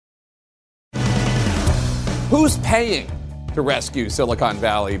Who's paying to rescue Silicon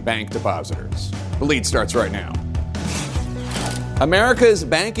Valley bank depositors? The lead starts right now. America's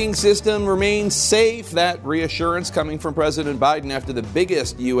banking system remains safe. That reassurance coming from President Biden after the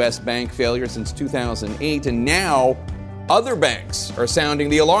biggest U.S. bank failure since 2008. And now other banks are sounding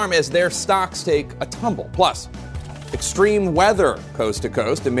the alarm as their stocks take a tumble. Plus, extreme weather coast to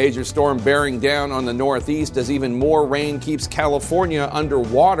coast. A major storm bearing down on the Northeast as even more rain keeps California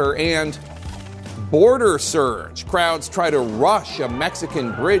underwater. And border surge. Crowds try to rush a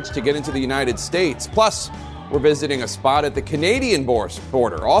Mexican bridge to get into the United States. Plus, we're visiting a spot at the Canadian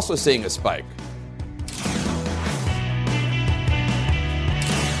border, also seeing a spike.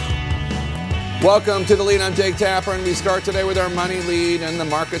 Welcome to The Lead. I'm Jake Tapper, and we start today with our money lead and the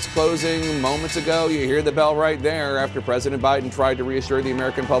markets closing moments ago. You hear the bell right there after President Biden tried to reassure the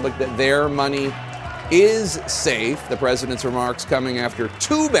American public that their money is safe. The president's remarks coming after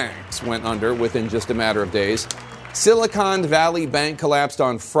two banks went under within just a matter of days. Silicon Valley Bank collapsed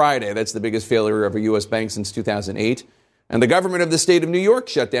on Friday. That's the biggest failure of a U.S. bank since 2008. And the government of the state of New York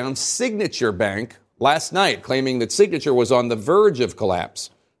shut down Signature Bank last night, claiming that Signature was on the verge of collapse.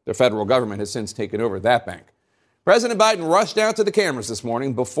 The federal government has since taken over that bank. President Biden rushed out to the cameras this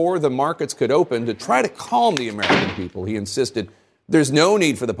morning before the markets could open to try to calm the American people. He insisted there's no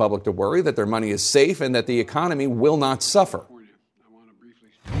need for the public to worry, that their money is safe and that the economy will not suffer.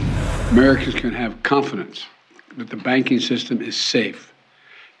 Americans can have confidence that the banking system is safe.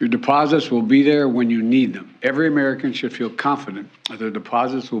 Your deposits will be there when you need them. Every American should feel confident that their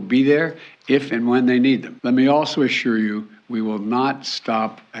deposits will be there if and when they need them. Let me also assure you, we will not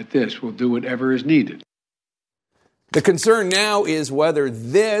stop at this. We'll do whatever is needed. The concern now is whether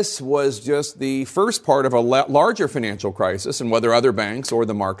this was just the first part of a larger financial crisis and whether other banks or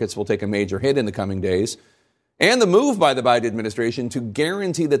the markets will take a major hit in the coming days. And the move by the Biden administration to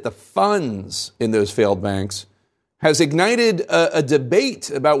guarantee that the funds in those failed banks has ignited a debate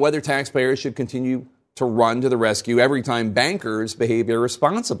about whether taxpayers should continue to run to the rescue every time bankers behave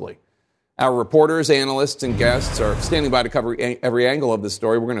irresponsibly. Our reporters, analysts, and guests are standing by to cover every angle of this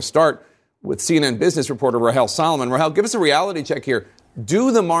story. We're going to start with CNN business reporter Rahel Solomon. Rahel, give us a reality check here.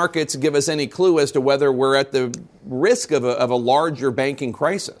 Do the markets give us any clue as to whether we're at the risk of a larger banking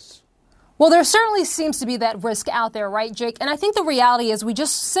crisis? Well, there certainly seems to be that risk out there, right, Jake? And I think the reality is we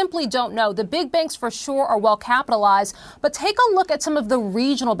just simply don't know. The big banks for sure are well capitalized, but take a look at some of the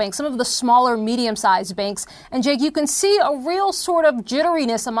regional banks, some of the smaller, medium-sized banks. And Jake, you can see a real sort of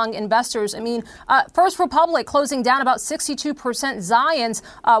jitteriness among investors. I mean, First Republic closing down about 62%. Zions,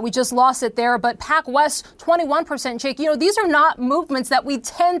 we just lost it there, but PacWest, 21%. Jake, you know, these are not movements that we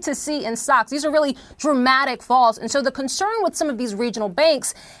tend to see in stocks. These are really dramatic falls. And so the concern with some of these regional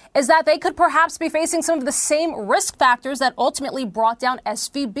banks is that they could perhaps be facing some of the same risk factors that ultimately brought down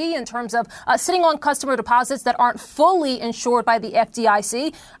SVB in terms of sitting on customer deposits that aren't fully insured by the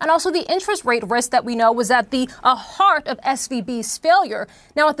FDIC, and also the interest rate risk that we know was at the heart of SVB's failure.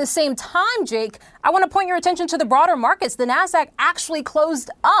 Now, at the same time, Jake, I want to point your attention to the broader markets. The NASDAQ actually closed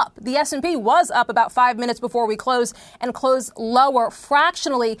up. The S&P was up about 5 minutes before we closed and closed lower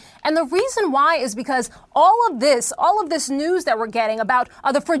fractionally. And the reason why is because all of this news that we're getting about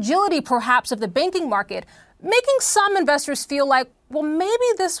the fragility perhaps of the banking market, making some investors feel like, well, maybe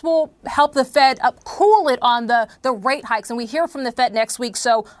this will help the Fed cool it on the rate hikes. And we hear from the Fed next week,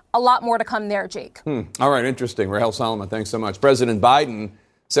 so a lot more to come there, Jake. All right, interesting. Rahel Solomon, thanks so much. President Biden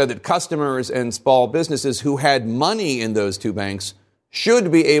said that customers and small businesses who had money in those two banks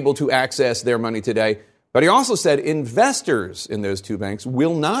should be able to access their money today. But he also said investors in those two banks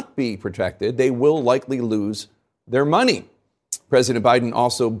will not be protected. They will likely lose their money. President Biden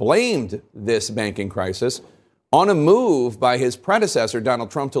also blamed this banking crisis on a move by his predecessor,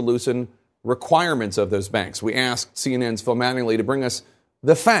 Donald Trump, to loosen requirements of those banks. We asked CNN's Phil Mattingly to bring us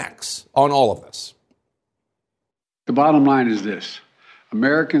the facts on all of this. The bottom line is this.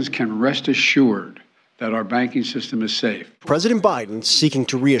 Americans can rest assured that our banking system is safe. President Biden seeking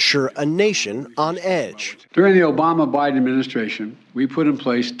to reassure a nation on edge. During the Obama-Biden administration, we put in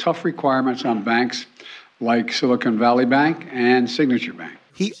place tough requirements on banks like Silicon Valley Bank and Signature Bank.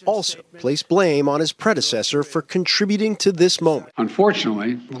 He also placed blame on his predecessor for contributing to this moment.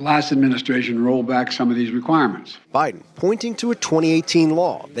 Unfortunately, the last administration rolled back some of these requirements. Biden pointing to a 2018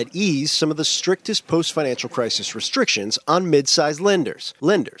 law that eased some of the strictest post-financial crisis restrictions on mid-sized lenders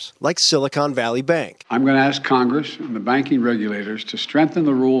like Silicon Valley Bank. I'm going to ask Congress and the banking regulators to strengthen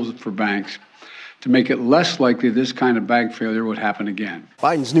the rules for banks to make it less likely this kind of bank failure would happen again.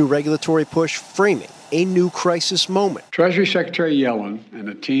 Biden's new regulatory push framing a new crisis moment. Treasury Secretary Yellen and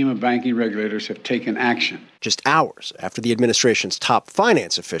a team of banking regulators have taken action. Just hours after the administration's top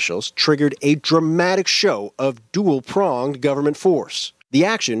finance officials triggered a dramatic show of dual-pronged government force. The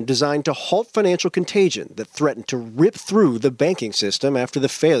action designed to halt financial contagion that threatened to rip through the banking system after the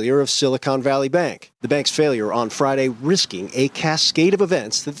failure of Silicon Valley Bank. The bank's failure on Friday risking a cascade of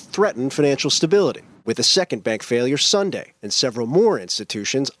events that threatened financial stability, with a second bank failure Sunday and several more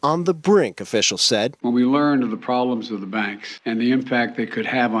institutions on the brink, officials said. When we learned of the problems of the banks and the impact they could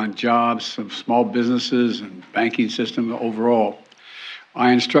have on jobs of small businesses and banking system overall,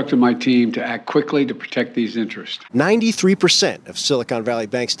 I instructed my team to act quickly to protect these interests. 93% of Silicon Valley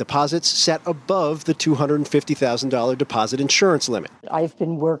Bank's deposits sat above the $250,000 deposit insurance limit. I've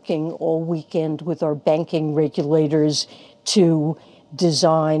been working all weekend with our banking regulators to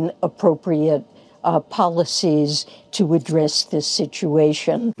design appropriate policies to address this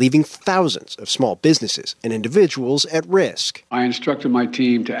situation, leaving thousands of small businesses and individuals at risk. I instructed my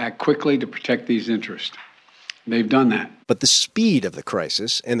team to act quickly to protect these interests. They've done that. But the speed of the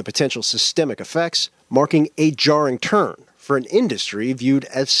crisis and the potential systemic effects marking a jarring turn for an industry viewed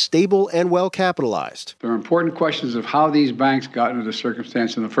as stable and well-capitalized. There are important questions of how these banks got into the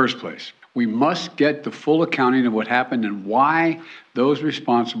circumstance in the first place. We must get the full accounting of what happened and why those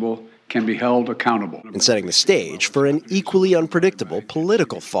responsible can be held accountable. And setting the stage for an equally unpredictable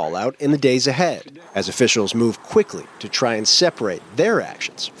political fallout in the days ahead, as officials move quickly to try and separate their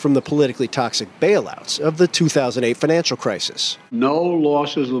actions from the politically toxic bailouts of the 2008 financial crisis. No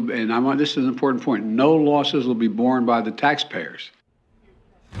losses will be, and this is an important point, no losses will be borne by the taxpayers.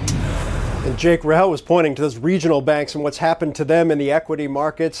 And Jake Rahel was pointing to those regional banks and what's happened to them in the equity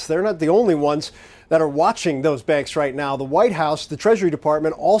markets. They're not the only ones that are watching those banks right now. The White House, the Treasury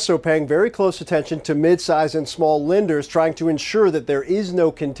Department, also paying very close attention to mid-size and small lenders, trying to ensure that there is no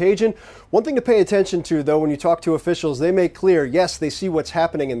contagion. One thing to pay attention to, though, when you talk to officials, they make clear, yes, they see what's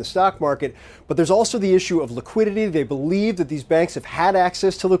happening in the stock market, but there's also the issue of liquidity. They believe that these banks have had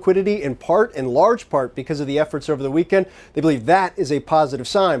access to liquidity in large part, because of the efforts over the weekend. They believe that is a positive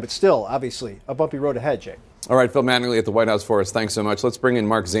sign, but still, obviously, a bumpy road ahead, Jake. All right, Phil Mattingly at the White House for us. Thanks so much. Let's bring in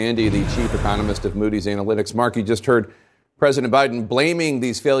Mark Zandi, the chief economist of Moody's Analytics. Mark, you just heard President Biden blaming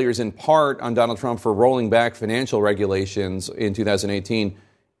these failures in part on Donald Trump for rolling back financial regulations in 2018.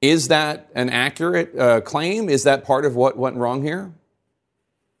 Is that an accurate claim? Is that part of what went wrong here?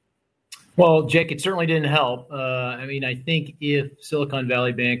 Well, Jake, it certainly didn't help. I think if Silicon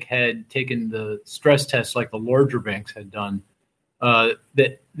Valley Bank had taken the stress tests like the larger banks had done,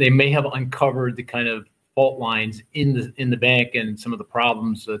 that they may have uncovered the kind of fault lines in the bank and some of the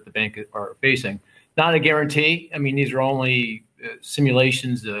problems that the bank are facing. Not a guarantee. These are only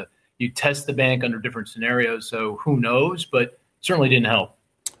simulations. You test the bank under different scenarios, so who knows? But certainly didn't help.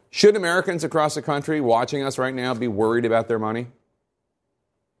 Should Americans across the country watching us right now be worried about their money?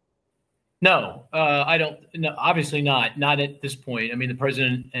 No, I don't. No, obviously not. Not at this point. The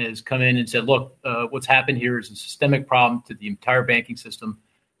president has come in and said, look, what's happened here is a systemic problem to the entire banking system.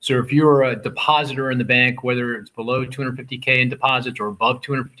 So if you're a depositor in the bank, whether it's below $250K in deposits or above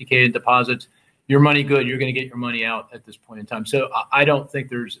 $250K in deposits, your money good, you're going to get your money out at this point in time. So I don't think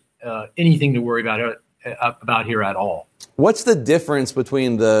there's anything to worry about here at all. What's the difference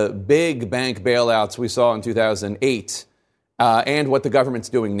between the big bank bailouts we saw in 2008 and what the government's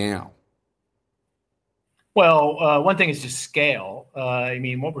doing now? Well, one thing is just scale.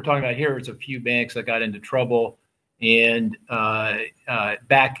 What we're talking about here is a few banks that got into trouble. And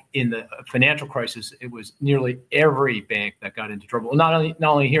back in the financial crisis, it was nearly every bank that got into trouble, not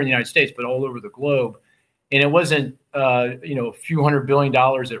only here in the United States, but all over the globe. And it wasn't, a few $100 billion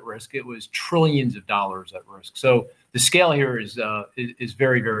at risk. It was trillions of dollars at risk. So the scale here is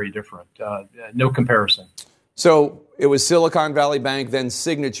very, very different. No comparison. So it was Silicon Valley Bank, then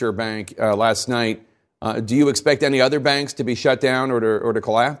Signature Bank last night. Do you expect any other banks to be shut down or to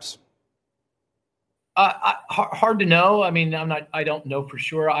collapse? Hard to know. I don't know for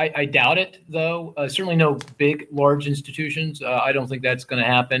sure. I doubt it, though. Certainly no big, large institutions. I don't think that's going to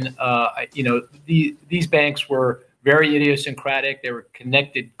happen. These banks were very idiosyncratic. They were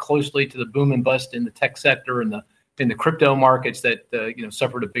connected closely to the boom and bust in the tech sector and in the crypto markets that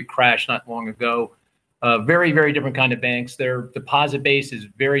suffered a big crash not long ago. Very, very different kind of banks. Their deposit base is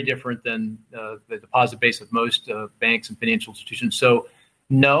very different than the deposit base of most banks and financial institutions. So.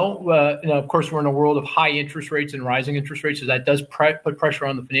 No, of course, we're in a world of high interest rates and rising interest rates, so that does put pressure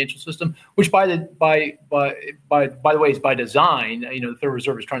on the financial system. Which, by the way, is by design. The Federal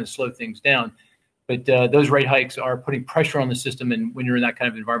Reserve is trying to slow things down, but those rate hikes are putting pressure on the system. And when you're in that kind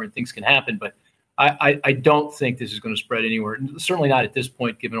of environment, things can happen. But I don't think this is going to spread anywhere. Certainly not at this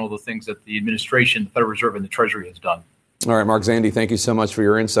point, given all the things that the administration, the Federal Reserve, and the Treasury has done. All right, Mark Zandi, thank you so much for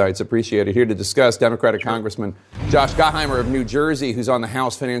your insights. Appreciate it. Here to discuss, Democratic Congressman Josh Gottheimer of New Jersey, who's on the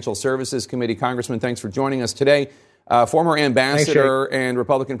House Financial Services Committee. Congressman, thanks for joining us today. Former ambassador and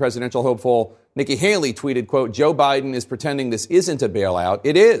Republican presidential hopeful Nikki Haley tweeted, quote, Joe Biden is pretending this isn't a bailout.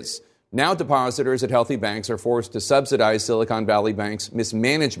 It is. Now depositors at healthy banks are forced to subsidize Silicon Valley Bank's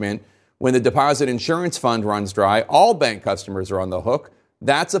mismanagement. When the deposit insurance fund runs dry, all bank customers are on the hook.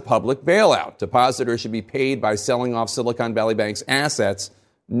 That's a public bailout. Depositors should be paid by selling off Silicon Valley Bank's assets,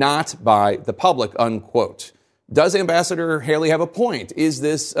 not by the public, unquote. Does Ambassador Haley have a point? Is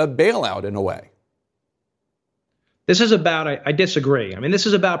this a bailout in a way? This is about, I disagree. I mean, this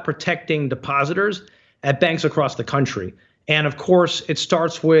is about protecting depositors at banks across the country. And of course, it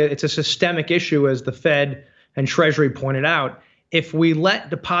starts with, it's a systemic issue, as the Fed and Treasury pointed out. If we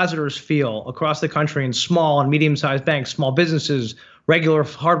let depositors feel across the country in small and medium-sized banks, small businesses, regular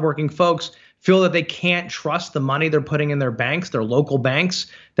hardworking folks feel that they can't trust the money they're putting in their banks, their local banks,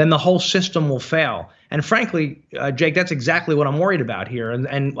 then the whole system will fail. And frankly, Jake, that's exactly what I'm worried about here.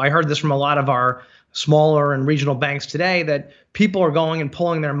 And I heard this from a lot of our smaller and regional banks today, that people are going and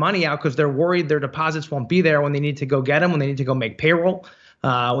pulling their money out because they're worried their deposits won't be there when they need to go get them, when they need to go make payroll,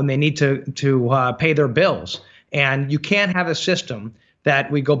 when they need to pay their bills. And you can't have a system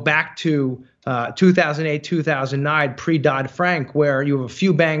that we go back to 2008, 2009, pre-Dodd-Frank, where you have a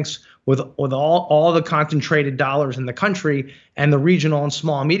few banks with all the concentrated dollars in the country and the regional and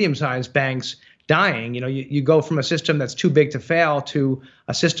small and medium-sized banks dying. You know, you go from a system that's too big to fail to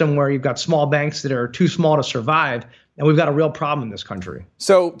a system where you've got small banks that are too small to survive. And we've got a real problem in this country.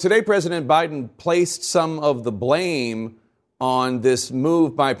 So today, President Biden placed some of the blame on this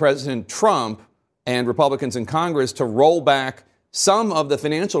move by President Trump and Republicans in Congress to roll back some of the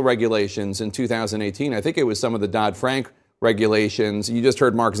financial regulations in 2018. I think it was some of the Dodd-Frank regulations. You just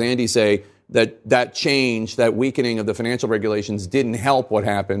heard Mark Zandi say that change, that weakening of the financial regulations didn't help what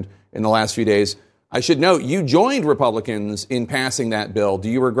happened in the last few days. I should note, you joined Republicans in passing that bill. Do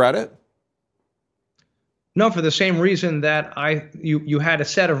you regret it? No, for the same reason that you had a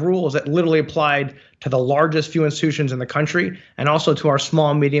set of rules that literally applied to the largest few institutions in the country and also to our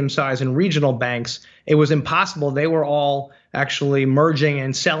small, medium-sized, and regional banks. It was impossible. They were all actually merging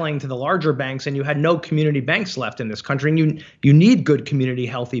and selling to the larger banks, and you had no community banks left in this country. And you need good community,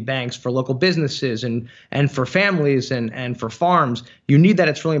 healthy banks for local businesses and for families and for farms. You need that.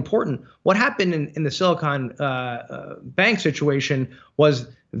 It's really important. What happened in the Silicon Bank situation was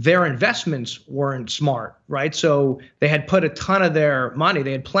their investments weren't smart, right? So they had put a ton of their money.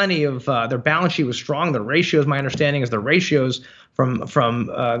 They had plenty of their balance sheet was strong. The ratios, my understanding is the ratios from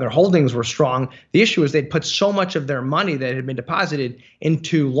their holdings were strong. The issue is they'd put so much of their money that had been deposited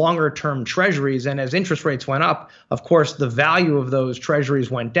into longer term treasuries. And as interest rates went up, of course, the value of those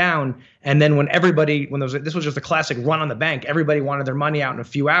treasuries went down. And then this was just a classic run on the bank, everybody wanted their money out in a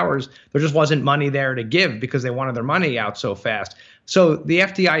few hours. There just wasn't money there to give because they wanted their money out so fast. So the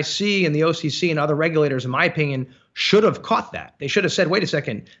FDIC and the OCC and other regulators, in my opinion, should have caught that. They should have said, wait a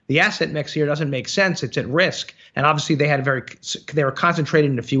second, the asset mix here doesn't make sense. It's at risk. And obviously they were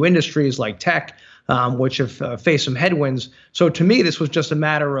concentrated in a few industries like tech, which have faced some headwinds. So to me, this was just a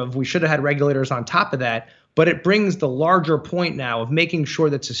matter of we should have had regulators on top of that. But it brings the larger point now of making sure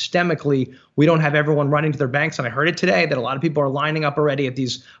that systemically we don't have everyone running to their banks. And I heard it today that a lot of people are lining up already at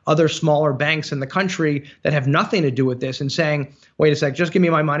these other smaller banks in the country that have nothing to do with this and saying, wait a sec, just give me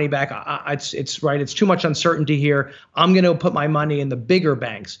my money back. It's right. It's too much uncertainty here. I'm going to put my money in the bigger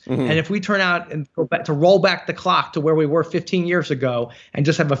banks. Mm-hmm. And if we turn out and go back to roll back the clock to where we were 15 years ago and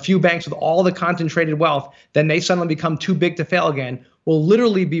just have a few banks with all the concentrated wealth, then they suddenly become too big to fail again. We'll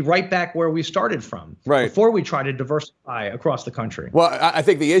literally be right back where we started from before we try to diversify across the country. Well, I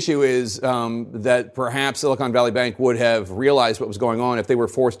think the issue is that perhaps Silicon Valley Bank would have realized what was going on if they were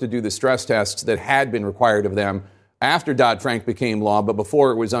forced to do the stress tests that had been required of them after Dodd-Frank became law, but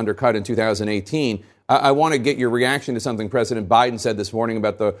before it was undercut in 2018. I want to get your reaction to something President Biden said this morning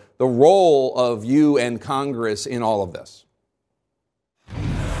about the role of you and Congress in all of this.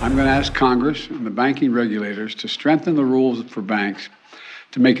 I'm going to ask Congress and the banking regulators to strengthen the rules for banks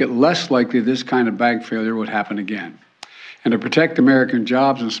to make it less likely this kind of bank failure would happen again, and to protect American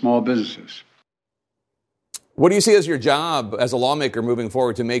jobs and small businesses. What do you see as your job as a lawmaker moving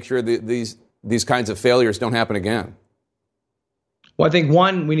forward to make sure that these kinds of failures don't happen again? Well, I think,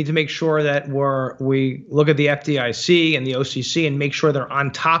 one, we need to make sure that we look at the FDIC and the OCC and make sure they're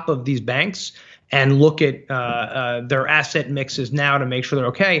on top of these banks and look at their asset mixes now to make sure they're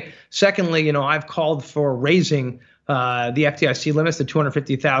okay. Secondly, I've called for raising the FDIC limits to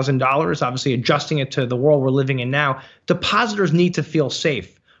 $250,000, obviously adjusting it to the world we're living in now. Depositors need to feel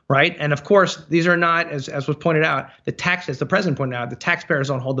safe, right? And of course, these are not, as was pointed out, the president pointed out, the taxpayers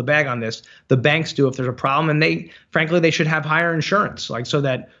don't hold the bag on this. The banks do if there's a problem, and frankly, they should have higher insurance, so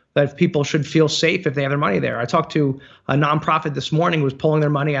that people should feel safe if they have their money there. I talked to a nonprofit this morning who was pulling their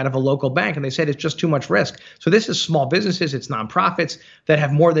money out of a local bank, and they said it's just too much risk. So this is small businesses, it's nonprofits that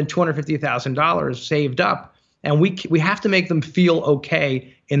have more than $250,000 saved up. And we have to make them feel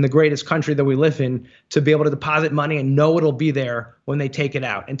okay in the greatest country that we live in to be able to deposit money and know it'll be there when they take it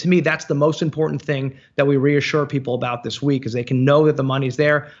out. And to me, that's the most important thing that we reassure people about this week, is they can know that the money's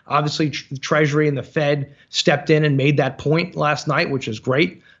there. Obviously, the Treasury and the Fed stepped in and made that point last night, which is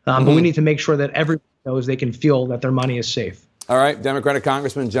great. But we need to make sure that everyone knows they can feel that their money is safe. All right. Democratic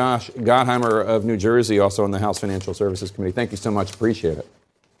Congressman Josh Gottheimer of New Jersey, also on the House Financial Services Committee. Thank you so much. Appreciate it.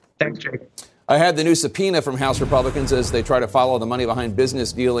 Thanks, Jake. I had the new subpoena from House Republicans as they try to follow the money behind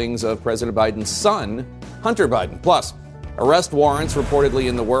business dealings of President Biden's son, Hunter Biden. Plus, arrest warrants reportedly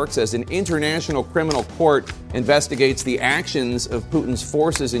in the works as an international criminal court investigates the actions of Putin's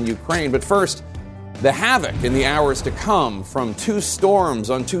forces in Ukraine. But first, the havoc in the hours to come from two storms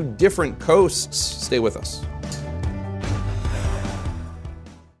on two different coasts. Stay with us.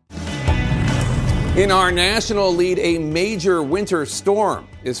 In our national lead, a major winter storm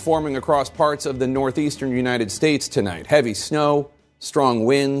is forming across parts of the northeastern United States tonight. Heavy snow, strong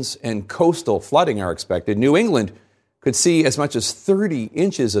winds, and coastal flooding are expected. New England could see as much as 30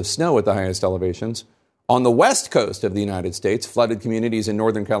 inches of snow at the highest elevations. On the west coast of the United States, flooded communities in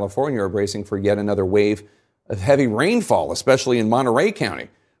Northern California are bracing for yet another wave of heavy rainfall, especially in Monterey County,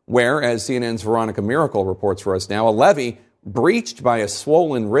 where, as CNN's Veronica Miracle reports for us now, a levee breached by a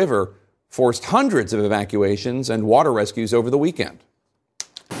swollen river forced hundreds of evacuations and water rescues over the weekend.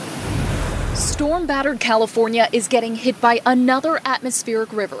 Storm-battered California is getting hit by another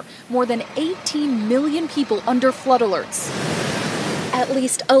atmospheric river. More than 18 million people under flood alerts. At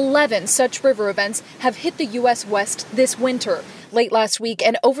least 11 such river events have hit the U.S. West this winter. Late last week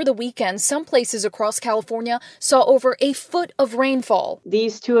and over the weekend, some places across California saw over a foot of rainfall.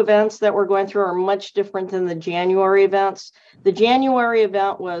 These two events that we're going through are much different than the January events. The January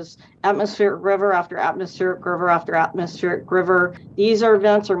event was atmospheric river after atmospheric river after atmospheric river. These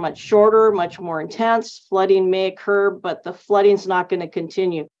events are much shorter, much more intense. Flooding may occur, but the flooding's not going to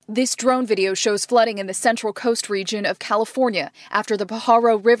continue. This drone video shows flooding in the Central Coast region of California after the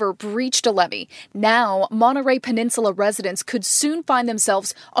Pajaro River breached a levee. Now, Monterey Peninsula residents could soon find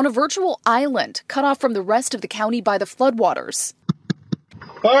themselves on a virtual island cut off from the rest of the county by the floodwaters.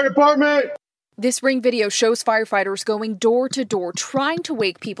 Fire department! This Ring video shows firefighters going door to door trying to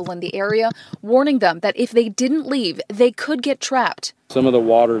wake people in the area, warning them that if they didn't leave, they could get trapped. Some of the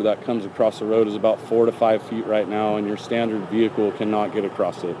water that comes across the road is about 4 to 5 feet right now, and your standard vehicle cannot get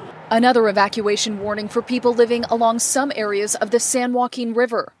across it. Another evacuation warning for people living along some areas of the San Joaquin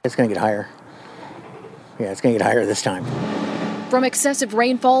River. It's going to get higher. Yeah, it's going to get higher this time. From excessive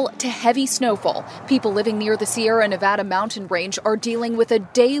rainfall to heavy snowfall, people living near the Sierra Nevada mountain range are dealing with a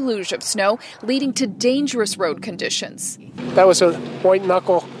deluge of snow, leading to dangerous road conditions. That was a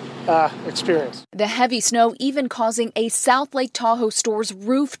white-knuckle experience. The heavy snow even causing a South Lake Tahoe store's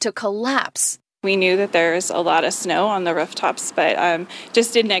roof to collapse. We knew that there's a lot of snow on the rooftops, but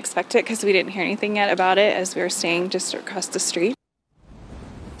just didn't expect it because we didn't hear anything yet about it as we were staying just across the street.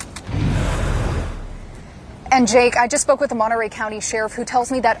 And Jake, I just spoke with the Monterey County Sheriff, who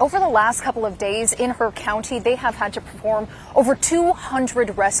tells me that over the last couple of days in her county, they have had to perform over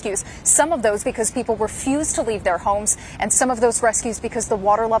 200 rescues. Some of those because people refused to leave their homes, and some of those rescues because the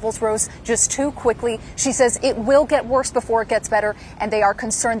water levels rose just too quickly. She says it will get worse before it gets better, and they are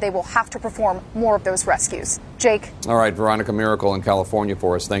concerned they will have to perform more of those rescues. Jake? All right, Veronica Miracle in California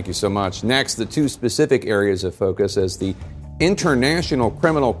for us. Thank you so much. Next, the two specific areas of focus as the International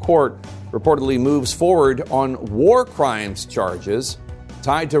Criminal Court reportedly moves forward on war crimes charges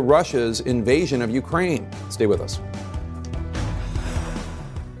tied to Russia's invasion of Ukraine. Stay with us.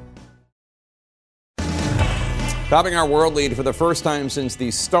 Topping our world lead for the first time since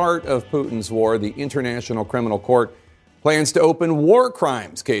the start of Putin's war, the International Criminal Court plans to open war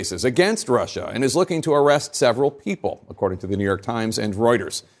crimes cases against Russia and is looking to arrest several people, according to the New York Times and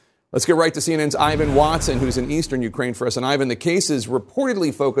Reuters. Let's get right to CNN's Ivan Watson, who's in eastern Ukraine for us. And Ivan, the cases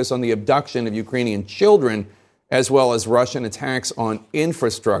reportedly focus on the abduction of Ukrainian children, as well as Russian attacks on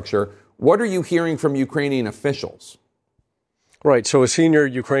infrastructure. What are you hearing from Ukrainian officials? Right. So a senior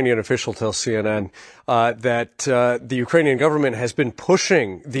Ukrainian official tells CNN that the Ukrainian government has been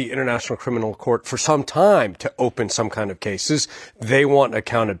pushing the International Criminal Court for some time to open some kind of cases. They want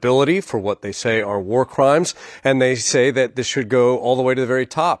accountability for what they say are war crimes, and they say that this should go all the way to the very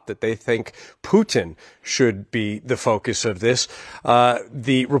top, that they think Putin should be the focus of this.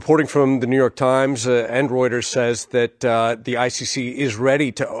 The reporting from the New York Times and Reuters says that the ICC is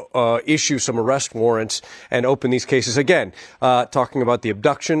ready to issue some arrest warrants and open these cases again, talking about the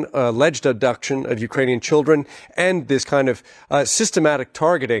alleged abduction of Ukrainian children and this kind of systematic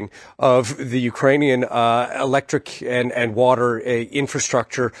targeting of the Ukrainian electric and water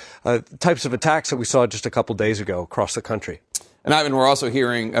infrastructure, types of attacks that we saw just a couple days ago across the country. And Ivan, we're also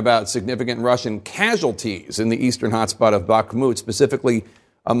hearing about significant Russian casualties in the eastern hotspot of Bakhmut, specifically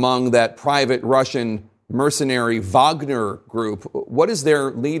among that private Russian mercenary Wagner group. What does their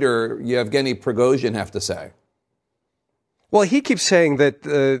leader, Yevgeny Prigozhin, have to say? Well, he keeps saying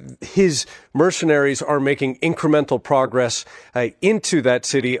that his mercenaries are making incremental progress into that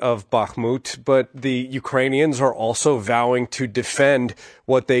city of Bakhmut, but the Ukrainians are also vowing to defend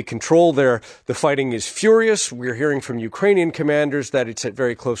what they control there. The fighting is furious. We're hearing from Ukrainian commanders that it's at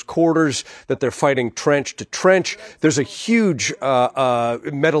very close quarters, that they're fighting trench to trench. There's a huge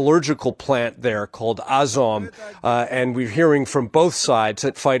metallurgical plant there called Azom, and we're hearing from both sides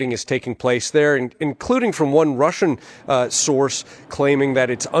that fighting is taking place there, including from one Russian source claiming that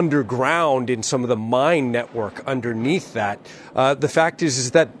it's underground in some of the mine network underneath that. The fact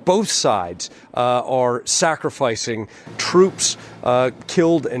is that both sides are sacrificing troops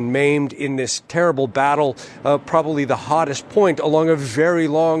killed and maimed in this terrible battle, probably the hottest point along a very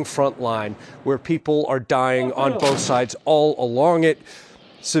long front line where people are dying on both sides all along it.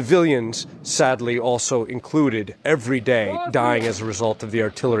 Civilians, sadly, also included every day, dying as a result of the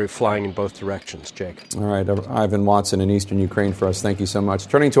artillery flying in both directions. Jake. All right, Ivan Watson in eastern Ukraine for us. Thank you so much.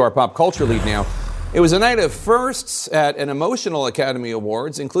 Turning to our pop culture lead now. It was a night of firsts at an emotional Academy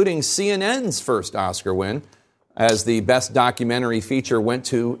Awards, including CNN's first Oscar win, as the best documentary feature went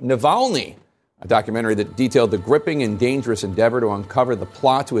to Navalny, a documentary that detailed the gripping and dangerous endeavor to uncover the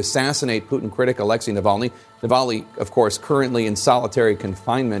plot to assassinate Putin critic Alexei Navalny. Navalny, of course, currently in solitary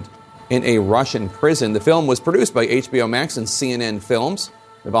confinement in a Russian prison. The film was produced by HBO Max and CNN Films.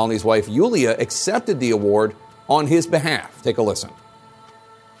 Navalny's wife, Yulia, accepted the award on his behalf. Take a listen.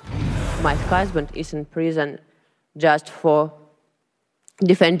 My husband is in prison just for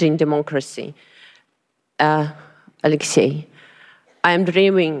defending democracy. Alexei, I am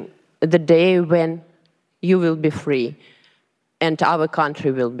dreaming the day when you will be free and our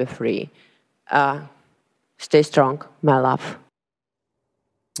country will be free. Stay strong, my love.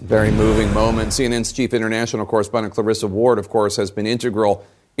 Very moving moment. CNN's chief international correspondent Clarissa Ward, of course, has been integral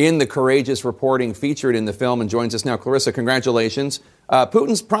in the courageous reporting featured in the film and joins us now. Clarissa, congratulations.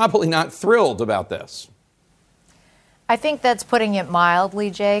 Putin's probably not thrilled about this. I think that's putting it mildly,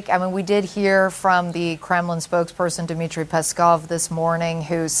 Jake. I mean, we did hear from the Kremlin spokesperson, Dmitry Peskov, this morning,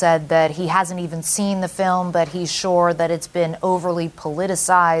 who said that he hasn't even seen the film, but he's sure that it's been overly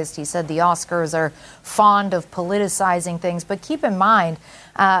politicized. He said the Oscars are fond of politicizing things. But keep in mind,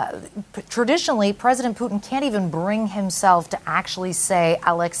 traditionally, President Putin can't even bring himself to actually say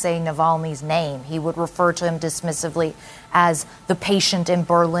Alexei Navalny's name. He would refer to him dismissively as the patient in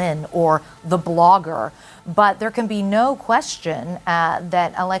Berlin or the blogger. But there can be no question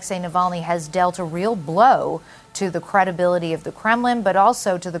that Alexei Navalny has dealt a real blow to the credibility of the Kremlin, but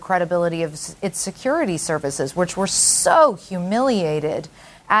also to the credibility of its security services, which were so humiliated,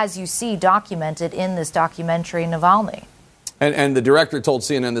 as you see documented in this documentary, Navalny. And the director told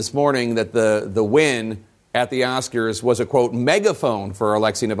CNN this morning that the win at the Oscars was a, quote, megaphone for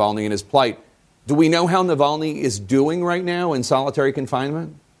Alexei Navalny and his plight. Do we know how Navalny is doing right now in solitary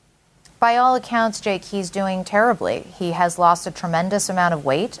confinement? By all accounts, Jake, he's doing terribly. He has lost a tremendous amount of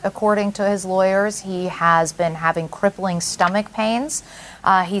weight, according to his lawyers. He has been having crippling stomach pains.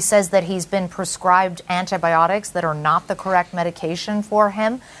 He says that he's been prescribed antibiotics that are not the correct medication for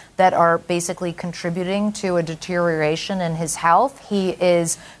him, that are basically contributing to a deterioration in his health. He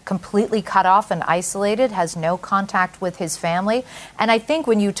is completely cut off and isolated, has no contact with his family. And I think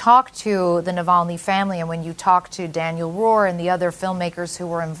when you talk to the Navalny family and when you talk to Daniel Rohr and the other filmmakers who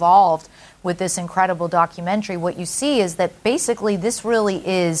were involved with this incredible documentary, what you see is that basically this really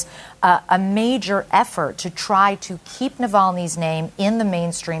is a major effort to try to keep Navalny's name in the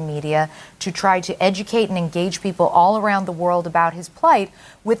mainstream media, to try to educate and engage people all around the world about his plight,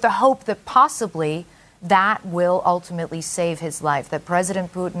 with the hope that possibly that will ultimately save his life, that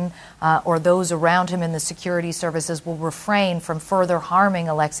President Putin or those around him in the security services will refrain from further harming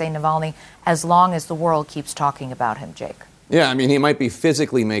Alexei Navalny as long as the world keeps talking about him, Jake. Yeah, I mean, he might be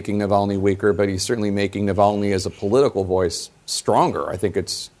physically making Navalny weaker, but he's certainly making Navalny as a political voice stronger. I think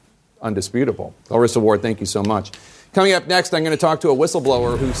it's undisputable. Larissa Ward, thank you so much. Coming up next, I'm going to talk to a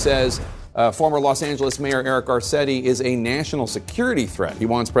whistleblower who says former Los Angeles Mayor Eric Garcetti is a national security threat. He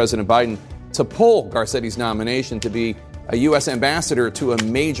wants President Biden to pull Garcetti's nomination to be a U.S. ambassador to a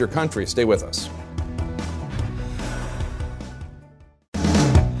major country. Stay with us.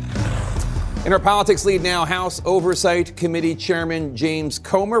 In our politics lead now, House Oversight Committee Chairman James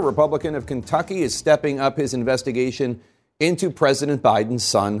Comer, Republican of Kentucky, is stepping up his investigation into President Biden's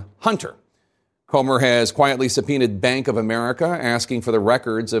son, Hunter. Comer has quietly subpoenaed Bank of America, asking for the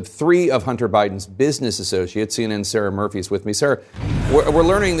records of 3 of Hunter Biden's business associates. CNN's Sarah Murphy is with me. Sarah, we're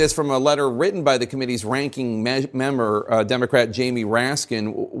learning this from a letter written by the committee's ranking member, Democrat Jamie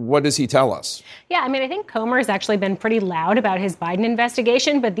Raskin. What does he tell us? Yeah, I mean, I think Comer has actually been pretty loud about his Biden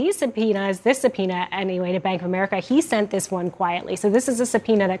investigation, but this subpoena anyway to Bank of America, he sent this one quietly. So this is a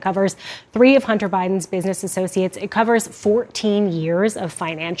subpoena that covers 3 of Hunter Biden's business associates. It covers 14 years of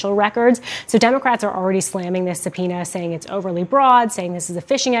financial records. So Democrats are already slamming this subpoena, saying it's overly broad, saying this is a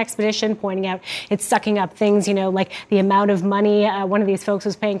fishing expedition, pointing out it's sucking up things, like the amount of money one of these folks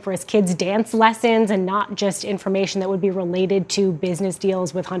was paying for his kids' dance lessons, and not just information that would be related to business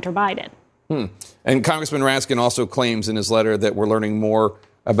deals with Hunter Biden. And Congressman Raskin also claims in his letter that we're learning more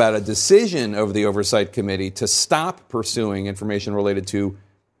about a decision of the Oversight Committee to stop pursuing information related to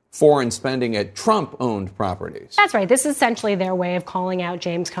foreign spending at Trump-owned properties. That's right. This is essentially their way of calling out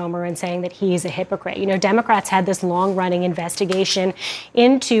James Comer and saying that he's a hypocrite. Democrats had this long-running investigation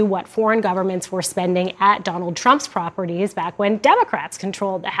into what foreign governments were spending at Donald Trump's properties back when Democrats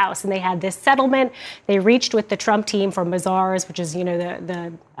controlled the House. And they had this settlement. They reached with the Trump team from Mazars, which is,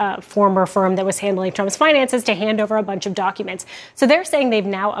 the former firm that was handling Trump's finances, to hand over a bunch of documents. So they're saying they've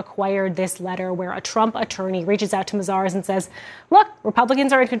now acquired this letter where a Trump attorney reaches out to Mazars and says, look,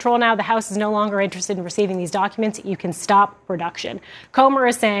 Republicans are in control now. The House is no longer interested in receiving these documents. You can stop production. Comer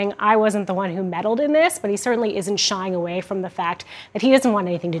is saying, I wasn't the one who meddled in this, but he certainly isn't shying away from the fact that he doesn't want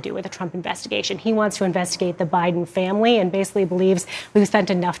anything to do with the Trump investigation. He wants to investigate the Biden family and basically believes we've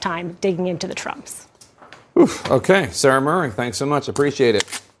spent enough time digging into the Trumps. Okay. Sarah Murray, thanks so much. Appreciate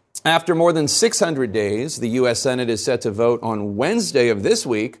it. After more than 600 days, the U.S. Senate is set to vote on Wednesday of this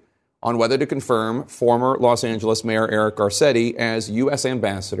week on whether to confirm former Los Angeles Mayor Eric Garcetti as U.S.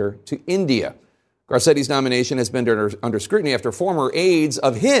 ambassador to India. Garcetti's nomination has been under scrutiny after former aides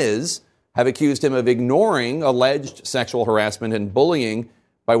of his have accused him of ignoring alleged sexual harassment and bullying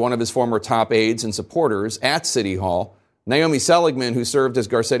by one of his former top aides and supporters at City Hall. Naomi Seligman, who served as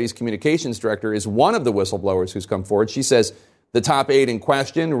Garcetti's communications director, is one of the whistleblowers who's come forward. She says the top aide in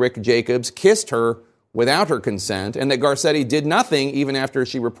question, Rick Jacobs, kissed her without her consent, and that Garcetti did nothing even after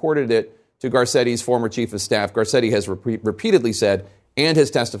she reported it to Garcetti's former chief of staff. Garcetti has repeatedly said and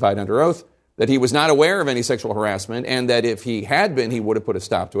has testified under oath that he was not aware of any sexual harassment and that if he had been, he would have put a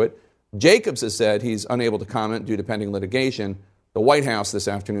stop to it. Jacobs has said he's unable to comment due to pending litigation. The White House this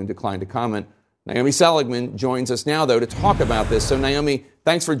afternoon declined to comment. Naomi Seligman joins us now, though, to talk about this. So, Naomi,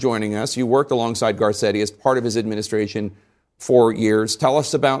 thanks for joining us. You worked alongside Garcetti as part of his administration for years. Tell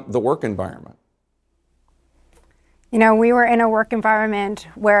us about the work environment. We were in a work environment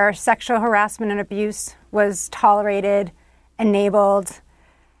where sexual harassment and abuse was tolerated, enabled,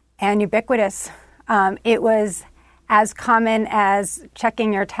 and ubiquitous. It was as common as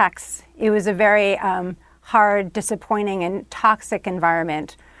checking your texts. It was a very hard, disappointing, and toxic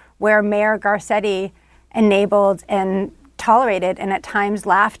environment where Mayor Garcetti enabled and tolerated and at times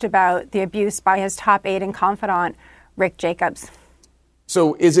laughed about the abuse by his top aide and confidant, Rick Jacobs.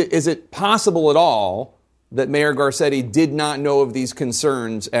 So is it possible at all that Mayor Garcetti did not know of these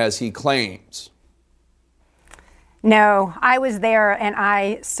concerns as he claims? No, I was there and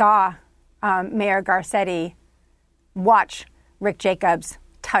I saw Mayor Garcetti watch Rick Jacobs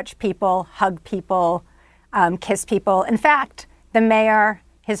touch people, hug people, kiss people. In fact, the mayor,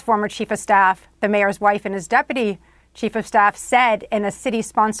 his former chief of staff, the mayor's wife, and his deputy chief of staff said in a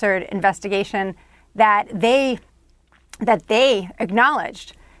city-sponsored investigation that they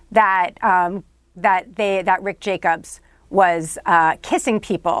acknowledged that Rick Jacobs was kissing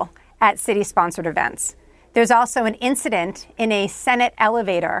people at city-sponsored events. There's also an incident in a Senate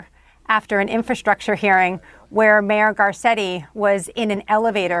elevator after an infrastructure hearing where Mayor Garcetti was in an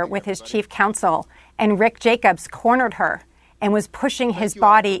elevator with his chief counsel, and Rick Jacobs cornered her and was pushing his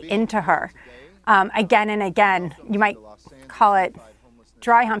body into her again and again. You might call it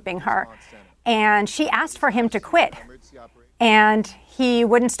dry humping her. And she asked for him to quit. And he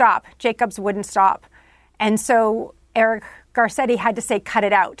wouldn't stop. Jacobs wouldn't stop. And so Eric Garcetti had to say, cut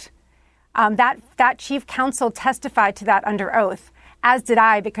it out. That chief counsel testified to that under oath, as did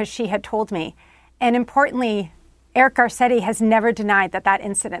I, because she had told me. And importantly, Eric Garcetti has never denied that that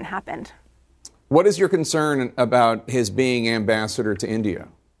incident happened. What is your concern about his being ambassador to India?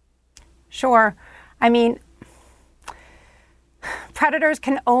 Sure. I mean, predators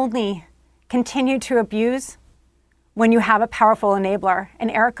can only continue to abuse when you have a powerful enabler. And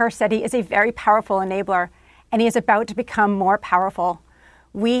Eric Garcetti is a very powerful enabler, and he is about to become more powerful.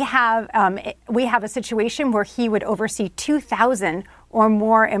 We have a situation where he would oversee 2,000 or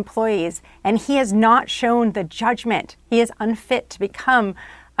more employees, and he has not shown the judgment. He is unfit to become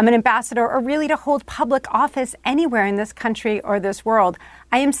an ambassador or really to hold public office anywhere in this country or this world.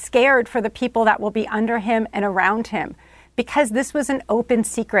 I am scared for the people that will be under him and around him, because this was an open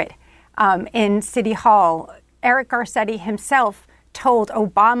secret in City Hall. Eric Garcetti himself told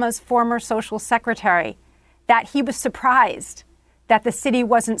Obama's former social secretary that he was surprised that the city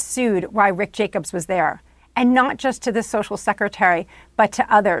wasn't sued while Rick Jacobs was there. And not just to the social secretary, but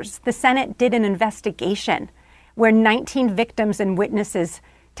to others. The Senate did an investigation where 19 victims and witnesses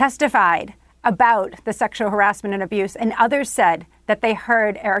testified about the sexual harassment and abuse, and others said that they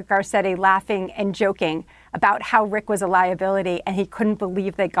heard Eric Garcetti laughing and joking about how Rick was a liability, and he couldn't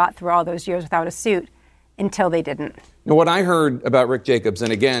believe they got through all those years without a suit until they didn't. Now, what I heard about Rick Jacobs,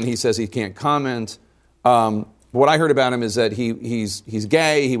 and again, he says he can't comment, what I heard about him is that he's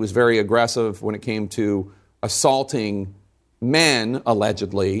gay. He was very aggressive when it came to assaulting men,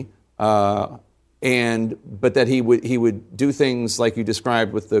 allegedly, but that he would do things like you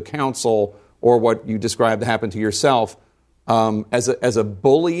described with the council, or what you described happened to yourself, as a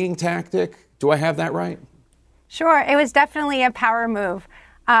bullying tactic. Do I have that right? Sure, it was definitely a power move.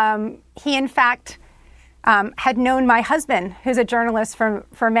 He, in fact, had known my husband, who's a journalist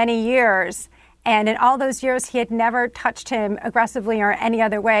for many years. And in all those years, he had never touched him aggressively or any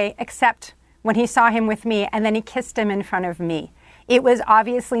other way, except when he saw him with me, and then he kissed him in front of me. It was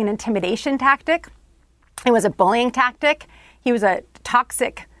obviously an intimidation tactic. It was a bullying tactic. He was a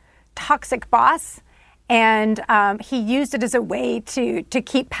toxic boss. And he used it as a way to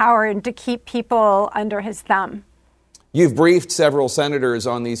keep power and to keep people under his thumb. You've briefed several senators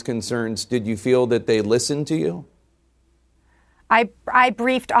on these concerns. Did you feel that they listened to you? I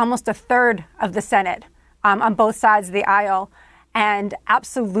briefed almost a third of the Senate on both sides of the aisle, and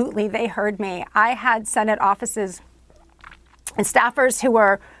absolutely they heard me. I had Senate offices and staffers who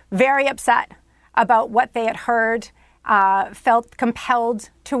were very upset about what they had heard, felt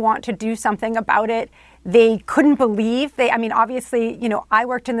compelled to want to do something about it. They couldn't believe. Obviously, I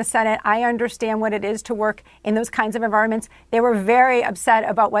worked in the Senate. I understand what it is to work in those kinds of environments. They were very upset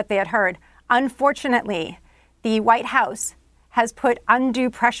about what they had heard. Unfortunately, the White House has put undue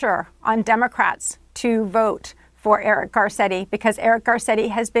pressure on Democrats to vote for Eric Garcetti, because Eric Garcetti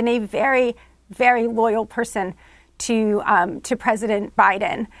has been a very, very loyal person to President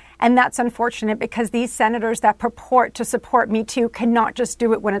Biden. And that's unfortunate, because these senators that purport to support Me Too cannot just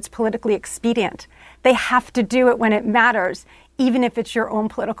do it when it's politically expedient. They have to do it when it matters, even if it's your own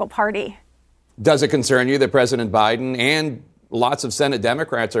political party. Does it concern you that President Biden and lots of Senate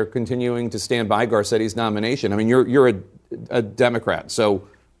Democrats are continuing to stand by Garcetti's nomination? I mean, you're a Democrat. So,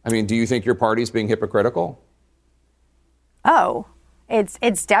 do you think your party's being hypocritical? Oh,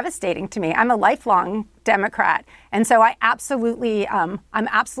 it's devastating to me. I'm a lifelong Democrat. And so I'm absolutely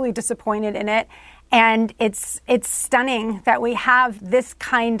disappointed in it. And it's stunning that we have this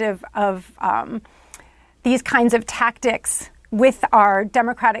kind of these kinds of tactics with our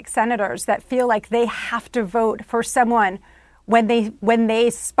Democratic senators that feel like they have to vote for someone when they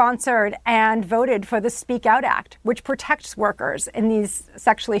sponsored and voted for the Speak Out Act, which protects workers in these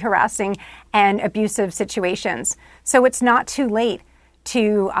sexually harassing and abusive situations. So it's not too late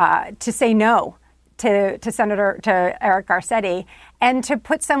to say no to Eric Garcetti, and to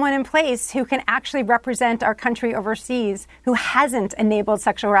put someone in place who can actually represent our country overseas, who hasn't enabled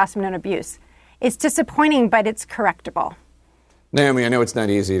sexual harassment and abuse. It's disappointing, but it's correctable. Naomi, I know it's not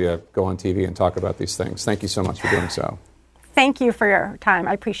easy to go on TV and talk about these things. Thank you so much for doing so. Thank you for your time.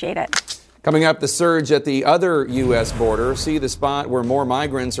 I appreciate it. Coming up, the surge at the other U.S. border. See the spot where more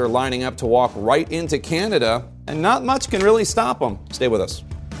migrants are lining up to walk right into Canada, and not much can really stop them. Stay with us.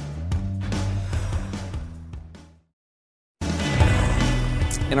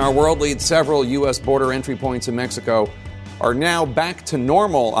 In our world lead, several U.S. border entry points in Mexico are now back to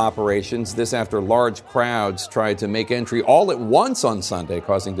normal operations. This after large crowds tried to make entry all at once on Sunday,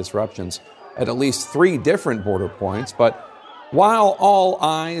 causing disruptions at least 3 different border points. But while all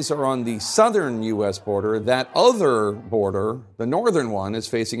eyes are on the southern U.S. border, that other border, the northern one, is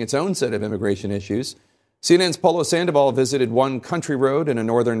facing its own set of immigration issues. CNN's Paulo Sandoval visited one country road in a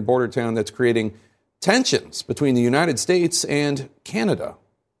northern border town that's creating tensions between the United States and Canada.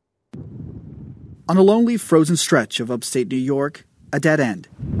 On a lonely, frozen stretch of upstate New York, a dead end.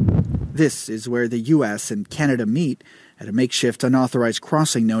 This is where the U.S. and Canada meet at a makeshift unauthorized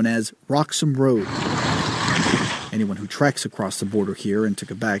crossing known as Roxham Road. Anyone who treks across the border here into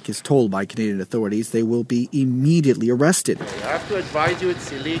Quebec is told by Canadian authorities they will be immediately arrested. I have to advise you it's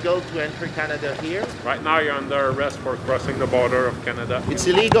illegal to enter Canada here. Right now you're under arrest for crossing the border of Canada. It's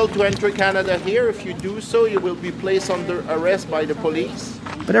illegal to enter Canada here. If you do so, you will be placed under arrest by the police.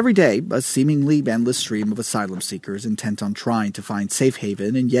 But every day, a seemingly endless stream of asylum seekers intent on trying to find safe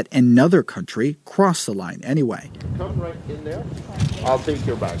haven in yet another country cross the line anyway. Come right in there. I'll take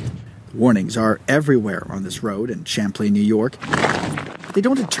your bag. Warnings are everywhere on this road in Champlain, New York. But they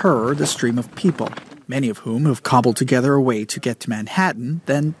don't deter the stream of people, many of whom have cobbled together a way to get to Manhattan,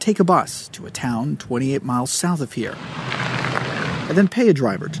 then take a bus to a town 28 miles south of here, and then pay a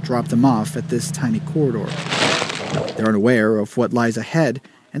driver to drop them off at this tiny corridor. They're unaware of what lies ahead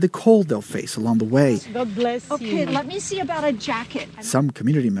and the cold they'll face along the way. God bless you. Okay, let me see about a jacket. Some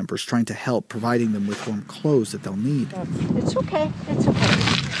community members trying to help, providing them with warm clothes that they'll need. It's okay. It's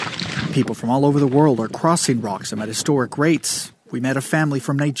okay. People from all over the world are crossing Roxham at historic rates. We met a family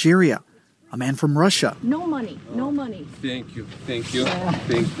from Nigeria, a man from Russia. No money, no money. Thank you, thank you,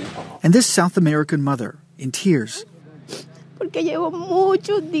 thank you. And this South American mother, in tears, Porque llevo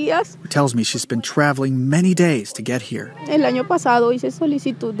muchos días. who tells me she's been traveling many days to get here. El año pasado hice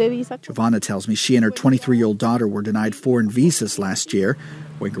solicitud de visa. Giovanna tells me she and her 23-year-old daughter were denied foreign visas last year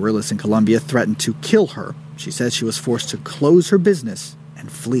when guerrillas in Colombia threatened to kill her. She says she was forced to close her business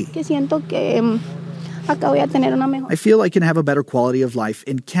and flee. Que siento que acá voy a tener una mejor. I feel I can have a better quality of life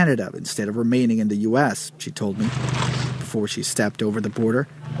in Canada instead of remaining in the U.S., she told me, before she stepped over the border.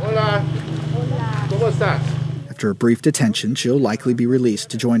 Hola. Hola. ¿Cómo estás? After a brief detention, she'll likely be released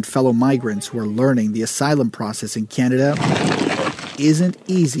to join fellow migrants who are learning the asylum process in Canada isn't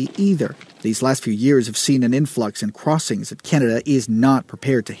easy either. These last few years have seen an influx in crossings that Canada is not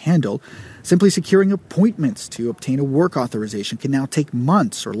prepared to handle. Simply securing appointments to obtain a work authorization can now take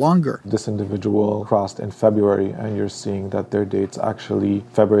months or longer. This individual crossed in February, and you're seeing that their date's actually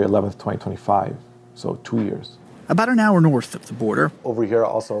February 11th, 2025, so 2 years. About an hour north of the border, over here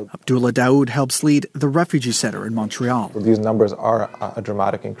also, Abdullah Daoud helps lead the refugee center in Montreal. These numbers are a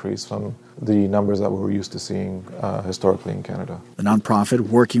dramatic increase from the numbers that we're used to seeing historically in Canada. The nonprofit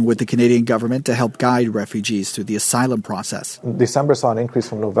working with the Canadian government to help guide refugees through the asylum process. December saw an increase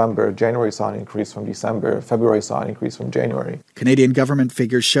from November, January saw an increase from December, February saw an increase from January. Canadian government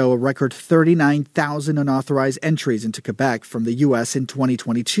figures show a record 39,000 unauthorized entries into Quebec from the U.S. in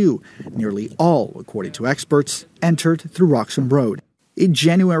 2022. Nearly all, according to experts, entered through Roxham Road. In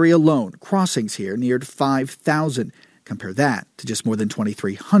January alone, crossings here neared 5,000. Compare that to just more than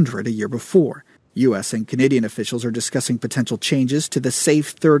 2,300 a year before. U.S. and Canadian officials are discussing potential changes to the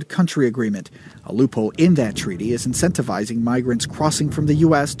Safe Third Country Agreement. A loophole in that treaty is incentivizing migrants crossing from the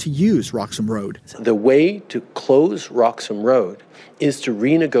U.S. to use Roxham Road. The way to close Roxham Road is to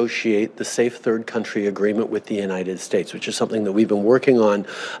renegotiate the Safe Third Country Agreement with the United States, which is something that we've been working on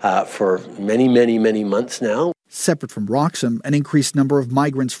for many months now. Separate from Roxham, an increased number of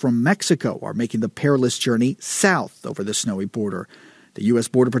migrants from Mexico are making the perilous journey south over the snowy border. The U.S.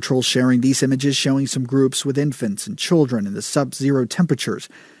 Border Patrol sharing these images showing some groups with infants and children in the sub-zero temperatures.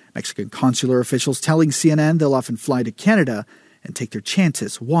 Mexican consular officials telling CNN they'll often fly to Canada and take their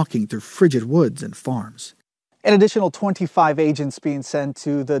chances walking through frigid woods and farms. An additional 25 agents being sent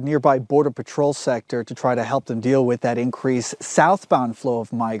to the nearby Border Patrol sector to try to help them deal with that increased southbound flow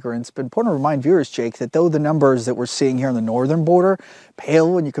of migrants. But important to remind viewers, Jake, that though the numbers that we're seeing here on the northern border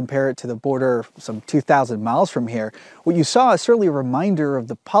pale when you compare it to the border some 2,000 miles from here, what you saw is certainly a reminder of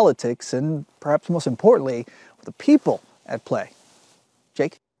the politics and perhaps most importantly, the people at play.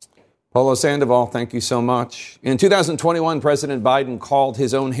 Jake? Paulo Sandoval, thank you so much. In 2021, President Biden called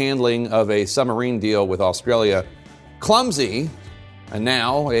his own handling of a submarine deal with Australia clumsy, and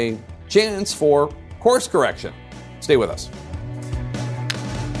now a chance for course correction. Stay with us.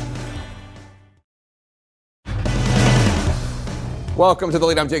 Welcome to The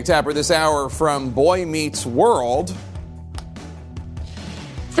Lead. I'm Jake Tapper. This hour from Boy Meets World.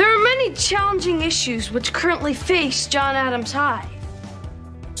 There are many challenging issues which currently face John Adams High.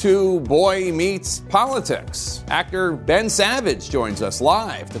 To Boy Meets Politics. Actor Ben Savage joins us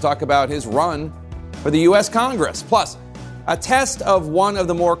live to talk about his run for the U.S. Congress. Plus, a test of one of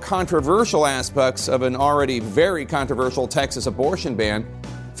the more controversial aspects of an already very controversial Texas abortion ban.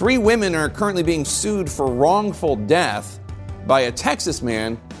 3 women are currently being sued for wrongful death by a Texas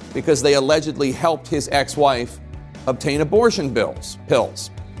man because they allegedly helped his ex-wife obtain abortion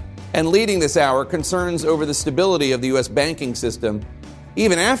pills. And leading this hour, concerns over the stability of the U.S. banking system,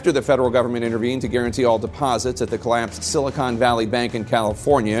 even after the federal government intervened to guarantee all deposits at the collapsed Silicon Valley Bank in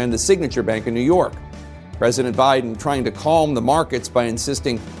California and the Signature Bank in New York. President Biden trying to calm the markets by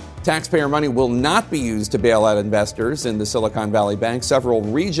insisting taxpayer money will not be used to bail out investors in the Silicon Valley Bank. Several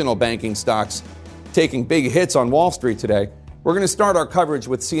regional banking stocks taking big hits on Wall Street today. We're going to start our coverage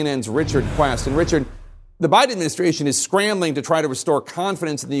with CNN's Richard Quest. And Richard, the Biden administration is scrambling to try to restore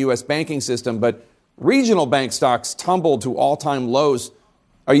confidence in the U.S. banking system, but regional bank stocks tumbled to all-time lows.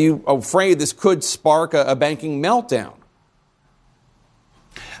 Are you afraid this could spark a banking meltdown?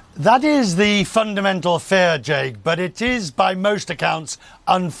 That is the fundamental fear, Jake, but it is, by most accounts,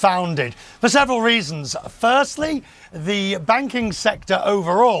 unfounded for several reasons. Firstly, the banking sector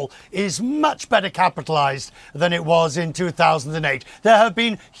overall is much better capitalized than it was in 2008. There have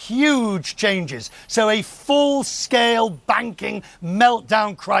been huge changes. So a full-scale banking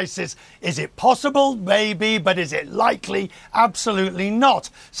meltdown crisis, is it possible? Maybe, but is it likely? Absolutely not,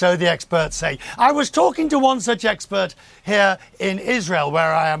 so the experts say. I was talking to one such expert here in Israel,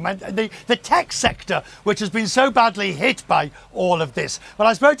 where I am, the tech sector, which has been so badly hit by all of this. Well,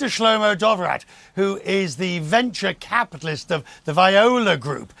 I spoke to Shlomo Dovrat, who is the venture capitalist of the Viola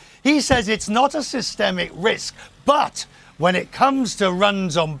Group. He says it's not a systemic risk, but when it comes to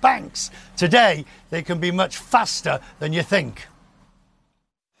runs on banks, today they can be much faster than you think.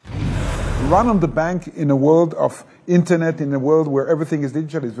 Run on the bank in a world of internet, in a world where everything is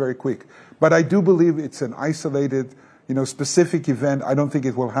digital, is very quick. But I do believe it's an isolated, specific event. I don't think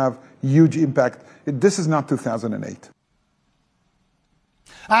it will have huge impact. This is not 2008.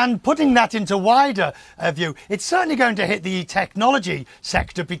 And putting that into wider view, it's certainly going to hit the technology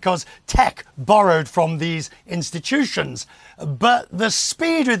sector because tech borrowed from these institutions. But the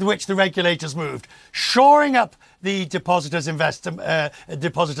speed with which the regulators moved, shoring up the depositors'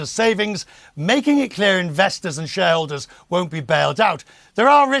 savings, making it clear investors and shareholders won't be bailed out. There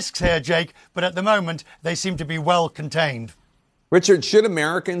are risks here, Jake, but at the moment they seem to be well contained. Richard, should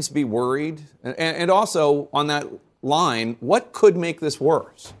Americans be worried? And also on that line, what could make this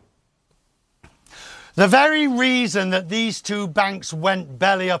worse? The very reason that these two banks went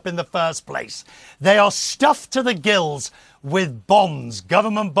belly up in the first place, they are stuffed to the gills with bonds,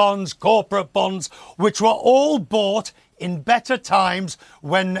 government bonds, corporate bonds, which were all bought in better times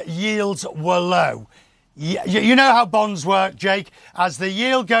when yields were low. You know how bonds work, Jake. As the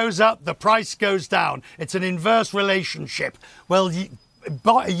yield goes up, the price goes down. It's an inverse relationship. Well,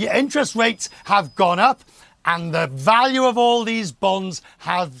 interest rates have gone up, and the value of all these bonds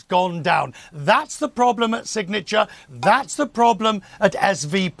has gone down. That's the problem at Signature. That's the problem at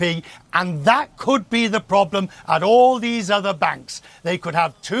SVB. And that could be the problem at all these other banks. They could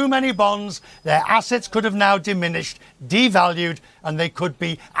have too many bonds. Their assets could have now diminished, devalued, and they could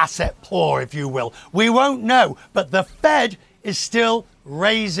be asset poor, if you will. We won't know. But the Fed is still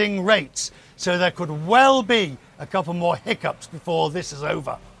raising rates. So there could well be a couple more hiccups before this is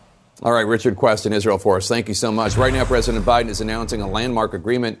over. All right, Richard Quest in Israel for us. Thank you so much. Right now, President Biden is announcing a landmark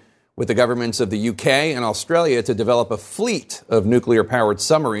agreement with the governments of the UK and Australia to develop a fleet of nuclear-powered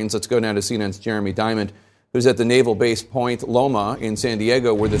submarines. Let's go now to CNN's Jeremy Diamond, who's at the naval base Point Loma in San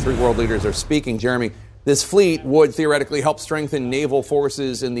Diego, where the three world leaders are speaking. Jeremy, this fleet would theoretically help strengthen naval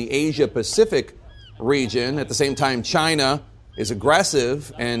forces in the Asia-Pacific region. At the same time, China is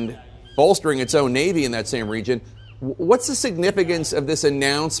aggressive and bolstering its own navy in that same region. What's the significance of this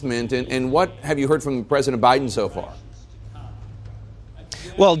announcement, and what have you heard from President Biden so far?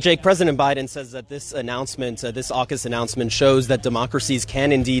 Well, Jake, President Biden says that this announcement, this AUKUS announcement, shows that democracies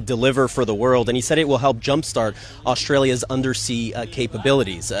can indeed deliver for the world. And he said it will help jumpstart Australia's undersea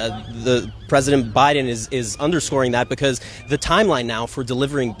capabilities. The President Biden is underscoring that because the timeline now for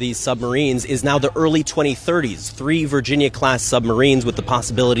delivering these submarines is now the early 2030s. 3 Virginia-class submarines with the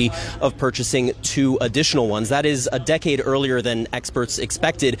possibility of purchasing 2 additional ones. That is a decade earlier than experts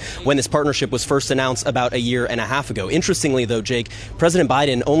expected when this partnership was first announced about a year and a half ago. Interestingly, though, Jake, President Biden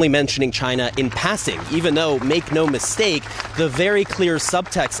only mentioning China in passing, even though, make no mistake, the very clear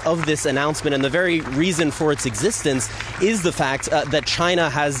subtext of this announcement and the very reason for its existence is the fact that China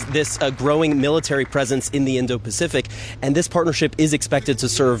has this growing military presence in the Indo-Pacific, and this partnership is expected to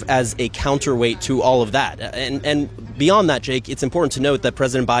serve as a counterweight to all of that. And beyond that, Jake, it's important to note that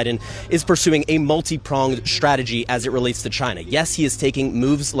President Biden is pursuing a multi-pronged strategy as it relates to China. Yes, he is taking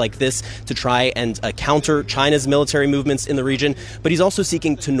moves like this to try and counter China's military movements in the region, but he's also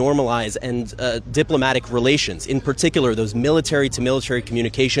seeking to normalize and diplomatic relations, in particular those military-to-military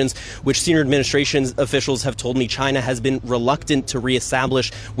communications, which senior administration officials have told me China has been reluctant to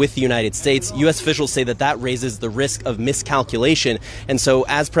reestablish with the United States. U.S. officials say that raises the risk of miscalculation. And so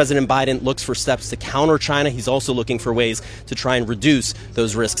as President Biden looks for steps to counter China, he's also looking for ways to try and reduce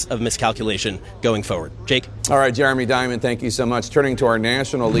those risks of miscalculation going forward. Jake? All right, Jeremy Diamond, thank you so much. Turning to our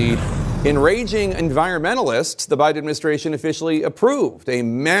national lead. Enraging environmentalists, the Biden administration officially approved a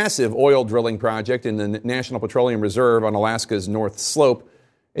massive oil drilling project in the National Petroleum Reserve on Alaska's North Slope.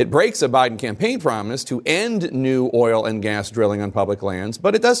 It breaks a Biden campaign promise to end new oil and gas drilling on public lands,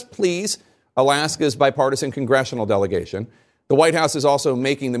 but it does please Alaska's bipartisan congressional delegation. The White House is also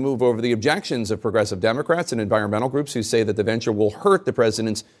making the move over the objections of progressive Democrats and environmental groups who say that the venture will hurt the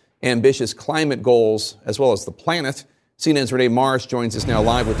president's ambitious climate goals as well as the planet. CNN's Renee Marsh joins us now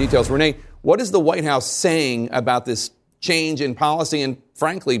live with details. Renee, what is the White House saying about this change in policy and,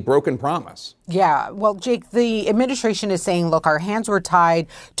 frankly, broken promise? Yeah, well, Jake, the administration is saying, look, our hands were tied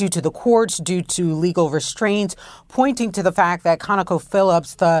due to the courts, due to legal restraints, pointing to the fact that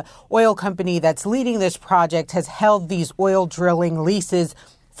ConocoPhillips, the oil company that's leading this project, has held these oil drilling leases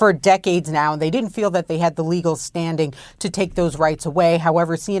for decades now, and they didn't feel that they had the legal standing to take those rights away.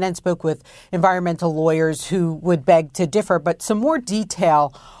 However, CNN spoke with environmental lawyers who would beg to differ, but some more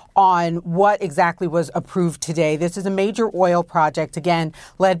detail on what exactly was approved today. This is a major oil project, again,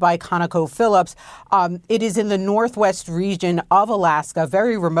 led by ConocoPhillips. It is in the northwest region of Alaska,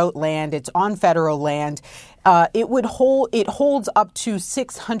 very remote land. It's on federal land. It holds up to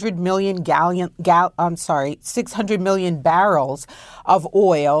 600 million 600 million barrels of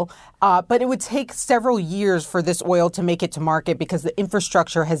oil. But it would take several years for this oil to make it to market because the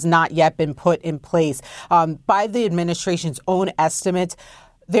infrastructure has not yet been put in place. By the administration's own estimates,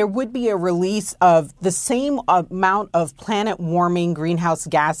 there would be a release of the same amount of planet-warming greenhouse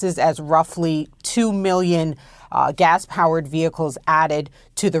gases as roughly 2 million gas-powered vehicles added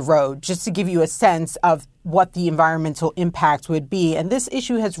to the road, just to give you a sense of what the environmental impact would be. And this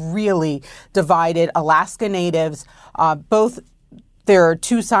issue has really divided Alaska natives, There are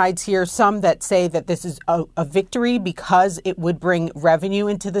two sides here, some that say that this is a victory because it would bring revenue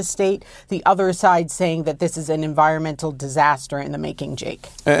into the state. The other side saying that this is an environmental disaster in the making, Jake.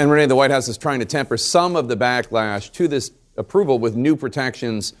 And Renee, the White House is trying to temper some of the backlash to this approval with new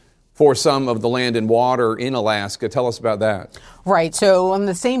protections for some of the land and water in Alaska. Tell us about that. Right. So on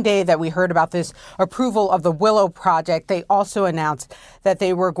the same day that we heard about this approval of the Willow Project, they also announced that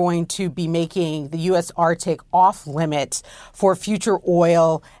they were going to be making the U.S. Arctic off limits for future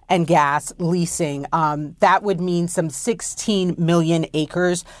oil and gas leasing. That would mean some 16 million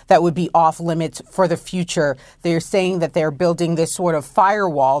acres that would be off limits for the future. They're saying that they're building this sort of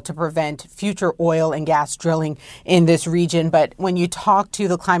firewall to prevent future oil and gas drilling in this region. But when you talk to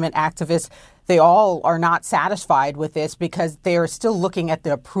the climate activists, they all are not satisfied with this because they are still looking at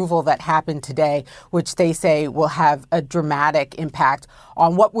the approval that happened today, which they say will have a dramatic impact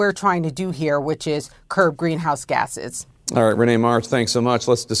on what we're trying to do here, which is curb greenhouse gases. All right, Renee Marsh, thanks so much.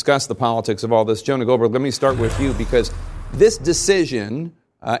 Let's discuss the politics of all this. Jonah Goldberg, let me start with you because this decision,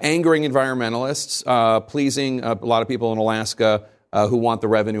 angering environmentalists, pleasing a lot of people in Alaska who want the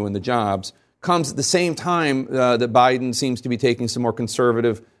revenue and the jobs, comes at the same time that Biden seems to be taking some more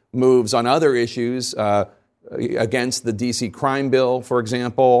conservative moves on other issues against the D.C. crime bill, for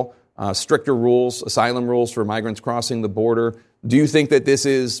example, stricter rules, asylum rules for migrants crossing the border. Do you think that this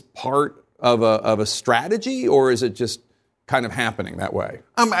is part of a strategy, or is it just kind of happening that way?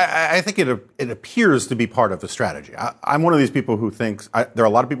 I think it appears to be part of a strategy. I'm one of these people who thinks there are a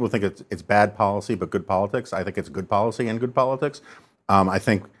lot of people who think it's bad policy but good politics. I think it's good policy and good politics. I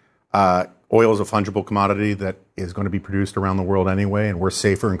think oil is a fungible commodity that is going to be produced around the world anyway, and we're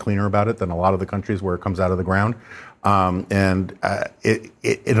safer and cleaner about it than a lot of the countries where it comes out of the ground.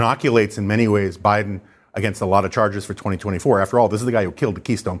 It inoculates in many ways Biden against a lot of charges for 2024. After all, this is the guy who killed the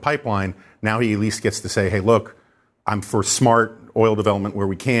Keystone Pipeline. Now he at least gets to say, hey, look, I'm for smart oil development where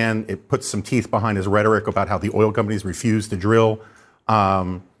we can. It puts some teeth behind his rhetoric about how the oil companies refuse to drill.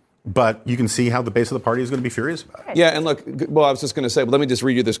 But you can see how the base of the party is going to be furious about it. Yeah, and look, well, I was just going to say, but let me just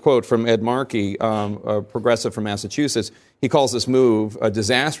read you this quote from Ed Markey, a progressive from Massachusetts. He calls this move a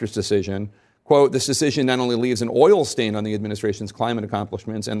disastrous decision. Quote, this decision not only leaves an oil stain on the administration's climate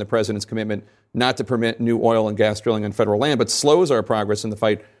accomplishments and the president's commitment not to permit new oil and gas drilling on federal land, but slows our progress in the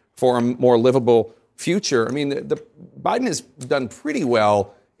fight for a more livable future. I mean, Biden has done pretty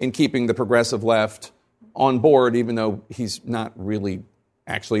well in keeping the progressive left on board, even though he's not really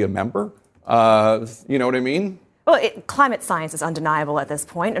actually a member. You know what I mean? Well, climate science is undeniable at this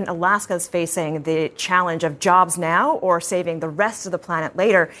point, and Alaska is facing the challenge of jobs now or saving the rest of the planet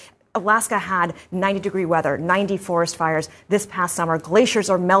later. Alaska had 90-degree weather, 90 forest fires this past summer. Glaciers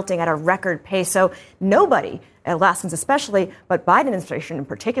are melting at a record pace. So nobody, Alaskans especially, but Biden administration in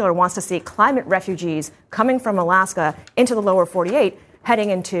particular, wants to see climate refugees coming from Alaska into the lower 48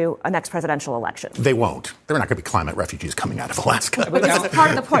 heading into a next presidential election. They won't. There are not going to be climate refugees coming out of Alaska. But this is part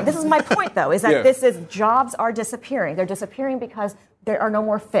of the point. This is my point, though, is that jobs are disappearing. They're disappearing because there are no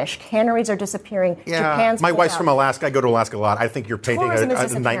more fish. Canneries are disappearing. Yeah, Japan's my wife's out. from Alaska. I go to Alaska a lot. I think you're painting Tourism is a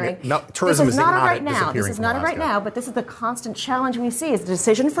disappearing. nightmare. No, tourism is not right now. This is not from right Alaska. now, but this is the constant challenge we see is the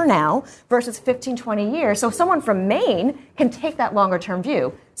decision for now versus 15, 20 years. So someone from Maine can take that longer-term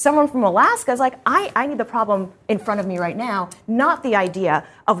view. Someone from Alaska is like, I need the problem in front of me right now, not the idea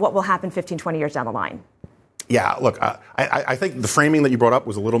of what will happen 15, 20 years down the line. Yeah, look, I think the framing that you brought up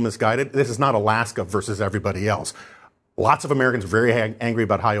was a little misguided. This is not Alaska versus everybody else. Lots of Americans are very angry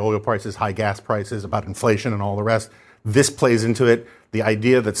about high oil prices, high gas prices, about inflation and all the rest. This plays into it. The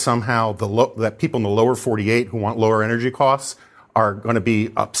idea that somehow that people in the lower 48 who want lower energy costs are going to be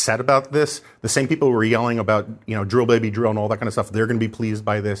upset about this. The same people who were yelling about, drill baby drill and all that kind of stuff, they're going to be pleased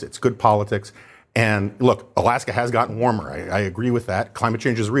by this. It's good politics. And look, Alaska has gotten warmer. I agree with that. Climate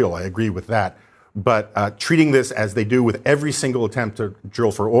change is real. I agree with that. But treating this as they do with every single attempt to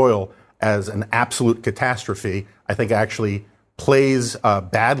drill for oil as an absolute catastrophe, I think actually plays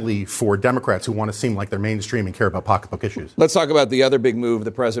badly for Democrats who want to seem like they're mainstream and care about pocketbook issues. Let's talk about the other big move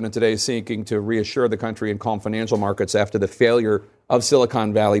the president today is seeking to reassure the country and calm financial markets after the failure of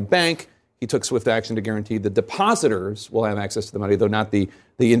Silicon Valley Bank. He took swift action to guarantee the depositors will have access to the money, though not the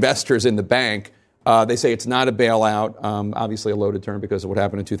investors in the bank. They say it's not a bailout, obviously a loaded term because of what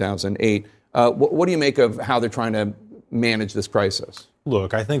happened in 2008. What do you make of how they're trying to manage this crisis?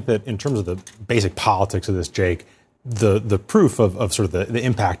 Look, I think that in terms of the basic politics of this, Jake, the proof of sort of the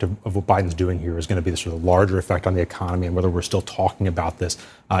impact of what Biden's doing here is going to be the sort of larger effect on the economy and whether we're still talking about this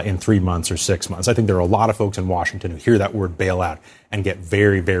in 3 months or 6 months. I think there are a lot of folks in Washington who hear that word bailout and get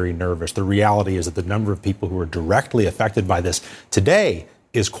very, very nervous. The reality is that the number of people who are directly affected by this today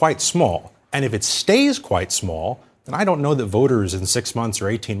is quite small. And if it stays quite small, then I don't know that voters in 6 months or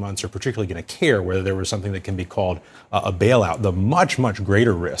 18 months are particularly going to care whether there was something that can be called a bailout. The much, much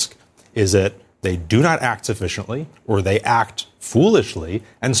greater risk is that they do not act sufficiently or they act foolishly,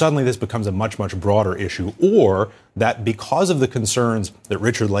 and suddenly this becomes a much, much broader issue, or that because of the concerns that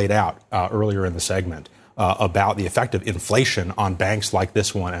Richard laid out earlier in the segment about the effect of inflation on banks like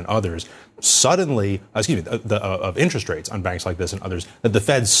this one and others, of interest rates on banks like this and others, that the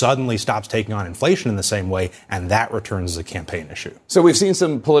Fed suddenly stops taking on inflation in the same way, and that returns as a campaign issue. So we've seen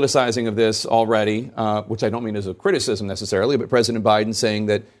some politicizing of this already, which I don't mean as a criticism necessarily, but President Biden saying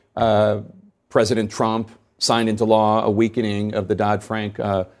that President Trump signed into law a weakening of the Dodd-Frank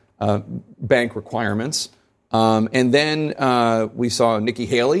bank requirements. And then we saw Nikki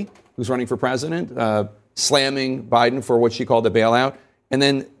Haley, who's running for president, slamming Biden for what she called a bailout. And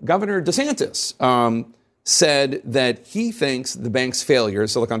then Governor DeSantis said that he thinks the bank's failure,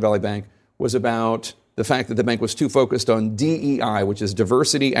 Silicon Valley Bank, was about the fact that the bank was too focused on DEI, which is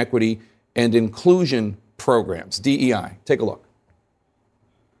diversity, equity, and inclusion programs. DEI. Take a look.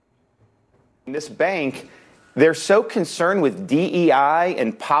 This bank, they're so concerned with DEI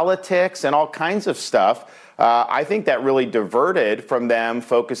and politics and all kinds of stuff. I think that really diverted from them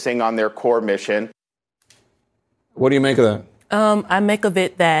focusing on their core mission. What do you make of that? I make of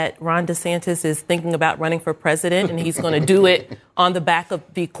it that Ron DeSantis is thinking about running for president, and he's going to do it on the back of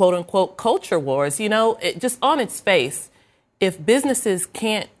the quote-unquote culture wars. Just on its face, if businesses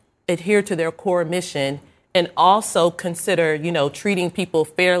can't adhere to their core mission and also consider, treating people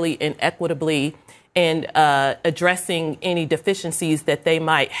fairly and equitably and addressing any deficiencies that they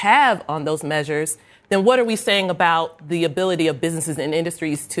might have on those measures, then what are we saying about the ability of businesses and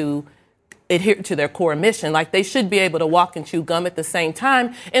industries to adhere to their core mission? Like, they should be able to walk and chew gum at the same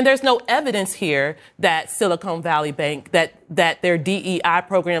time. And there's no evidence here that Silicon Valley Bank, that their DEI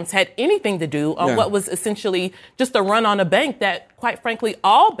programs had anything to do on what was essentially just a run on a bank that, quite frankly,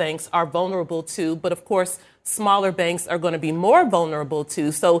 all banks are vulnerable to. But of course, smaller banks are going to be more vulnerable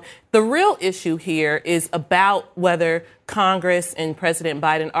to. So the real issue here is about whether Congress and President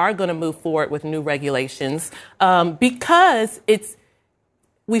Biden are going to move forward with new regulations, because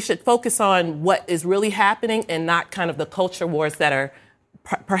we should focus on what is really happening and not kind of the culture wars that are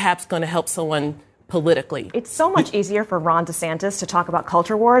perhaps going to help someone politically. It's so much easier for Ron DeSantis to talk about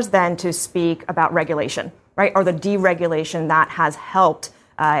culture wars than to speak about regulation, right? Or the deregulation that has helped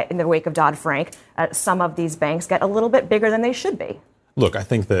in the wake of Dodd-Frank, some of these banks get a little bit bigger than they should be. Look, I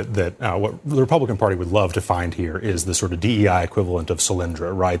think that what the Republican Party would love to find here is the sort of DEI equivalent of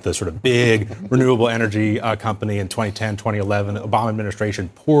Solyndra, right? The sort of big renewable energy company in 2010, 2011. The Obama administration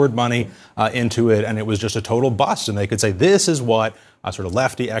poured money into it, and it was just a total bust. And they could say, this is what sort of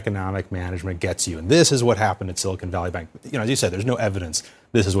lefty economic management gets you. And this is what happened at Silicon Valley Bank. You know, as you said, there's no evidence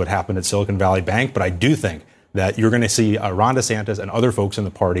this is what happened at Silicon Valley Bank. But I do think that you're going to see Ron DeSantis and other folks in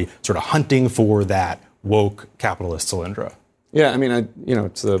the party sort of hunting for that woke capitalist Solyndra. Yeah, I mean,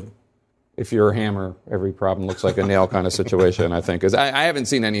 it's if you're a hammer, every problem looks like a nail kind of situation, I think. Because I haven't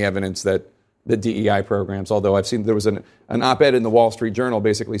seen any evidence that the DEI programs, although I've seen there was an op-ed in the Wall Street Journal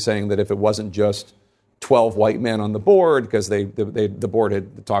basically saying that if it wasn't just 12 white men on the board, because the board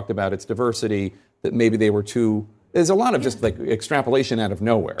had talked about its diversity, that maybe they were too... There's a lot of just like extrapolation out of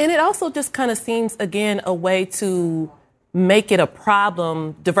nowhere. And it also just kind of seems, again, a way to make it a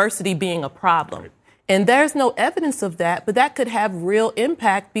problem, diversity being a problem. Right. And there's no evidence of that, but that could have real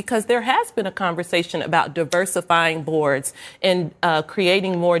impact because there has been a conversation about diversifying boards and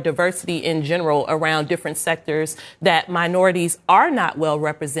creating more diversity in general around different sectors that minorities are not well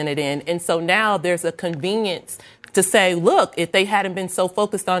represented in. And so now there's a convenience to say, look, if they hadn't been so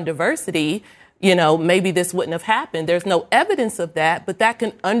focused on diversity, you know, maybe this wouldn't have happened. There's no evidence of that, but that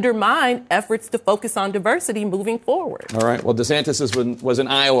can undermine efforts to focus on diversity moving forward. All right. Well, DeSantis was in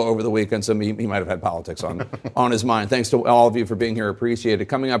Iowa over the weekend, so he might have had politics on his mind. Thanks to all of you for being here. Appreciate it.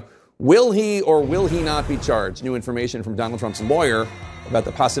 Coming up, will he or will he not be charged? New information from Donald Trump's lawyer about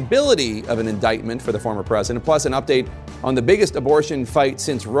the possibility of an indictment for the former president, plus an update on the biggest abortion fight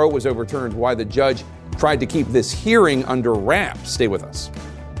since Roe was overturned, why the judge tried to keep this hearing under wraps. Stay with us.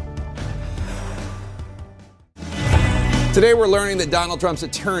 Today, we're learning that Donald Trump's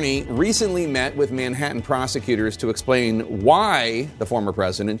attorney recently met with Manhattan prosecutors to explain why the former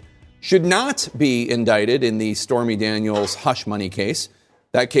president should not be indicted in the Stormy Daniels hush money case.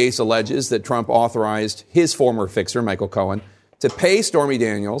 That case alleges that Trump authorized his former fixer, Michael Cohen, to pay Stormy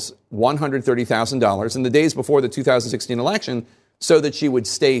Daniels $130,000 in the days before the 2016 election so that she would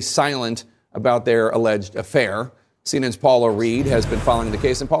stay silent about their alleged affair. CNN's Paula Reed has been following the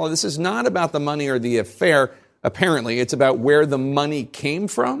case. And Paula, this is not about the money or the affair. Apparently, it's about where the money came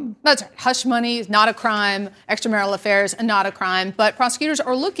from. That's right. Hush money is not a crime. Extramarital affairs are not a crime. But prosecutors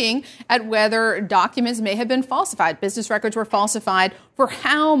are looking at whether documents may have been falsified. Business records were falsified for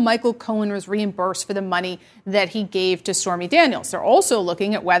how Michael Cohen was reimbursed for the money that he gave to Stormy Daniels. They're also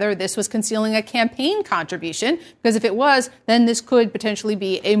looking at whether this was concealing a campaign contribution, because if it was, then this could potentially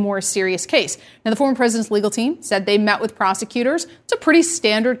be a more serious case. Now, the former president's legal team said they met with prosecutors. It's a pretty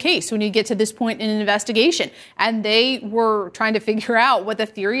standard case when you get to this point in an investigation. And they were trying to figure out what the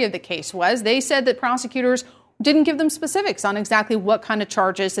theory of the case was. They said that prosecutors didn't give them specifics on exactly what kind of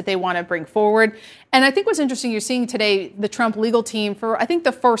charges that they want to bring forward. And I think what's interesting, you're seeing today the Trump legal team for, I think,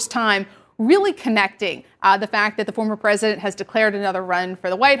 the first time really connecting the fact that the former president has declared another run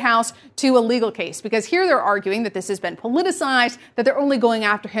for the White House to a legal case. Because here they're arguing that this has been politicized, that they're only going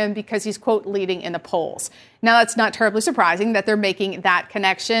after him because he's, quote, leading in the polls. Now, that's not terribly surprising that they're making that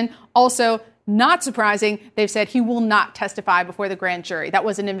connection. Also, not surprising, they've said he will not testify before the grand jury. That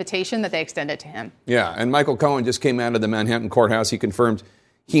was an invitation that they extended to him. Yeah, and Michael Cohen just came out of the Manhattan courthouse. He confirmed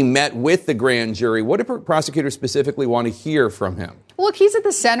he met with the grand jury. What do prosecutors specifically want to hear from him? Look, he's at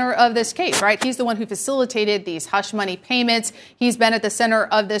the center of this case, right? He's the one who facilitated these hush money payments. He's been at the center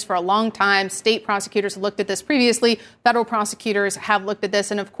of this for a long time. State prosecutors looked at this previously. Federal prosecutors have looked at this.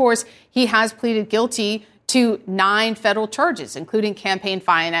 And of course, he has pleaded guilty to 9 federal charges, including campaign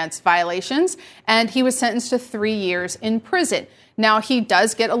finance violations, and he was sentenced to 3 years in prison. Now, he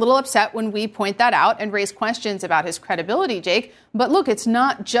does get a little upset when we point that out and raise questions about his credibility, Jake. But look, it's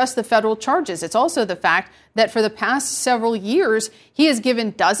not just the federal charges. It's also the fact that for the past several years, he has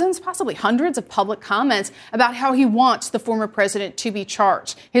given dozens, possibly hundreds of public comments about how he wants the former president to be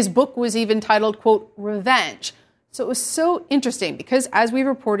charged. His book was even titled, quote, Revenge. So it was so interesting because, as we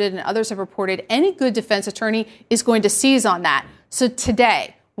reported and others have reported, any good defense attorney is going to seize on that. So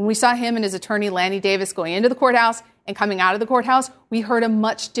today, when we saw him and his attorney, Lanny Davis, going into the courthouse and coming out of the courthouse, we heard a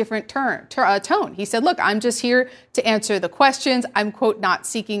much different tone. He said, look, I'm just here to answer the questions. I'm, quote, not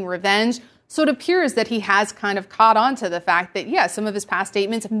seeking revenge. So it appears that he has kind of caught on to the fact that, yes, some of his past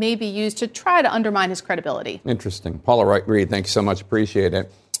statements may be used to try to undermine his credibility. Interesting. Paula Reed, thank you so much. Appreciate it.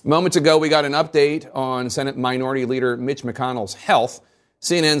 Moments ago, we got an update on Senate Minority Leader Mitch McConnell's health.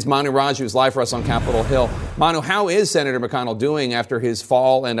 CNN's Manu Raju is live for us on Capitol Hill. Manu, how is Senator McConnell doing after his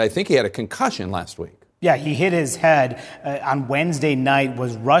fall? And I think he had a concussion last week. Yeah, he hit his head on Wednesday night,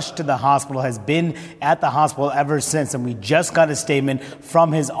 was rushed to the hospital, has been at the hospital ever since. And we just got a statement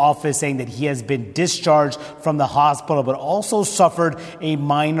from his office saying that he has been discharged from the hospital, but also suffered a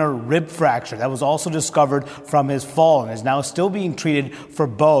minor rib fracture. That was also discovered from his fall and is now still being treated for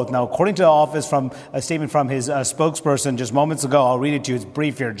both. Now, according to the office, from a statement from his spokesperson just moments ago, I'll read it to you. It's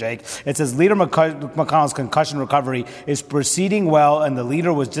brief here, Jake. It says Leader McConnell's concussion recovery is proceeding well, and the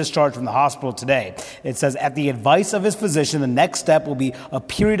leader was discharged from the hospital today. It says, at the advice of his physician, the next step will be a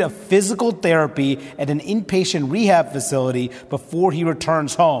period of physical therapy at an inpatient rehab facility before he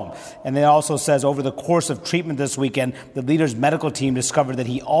returns home. And it also says, over the course of treatment this weekend, the leader's medical team discovered that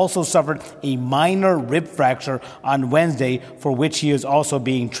he also suffered a minor rib fracture on Wednesday, for which he is also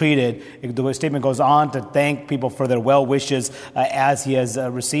being treated. The statement goes on to thank people for their well wishes as he has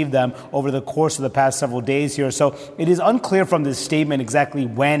received them over the course of the past several days here. So it is unclear from this statement exactly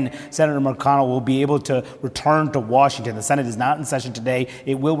when Senator McConnell will be able to return to Washington. The Senate is not in session today.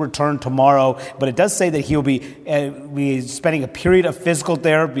 It will return tomorrow, but it does say that he will be spending a period of physical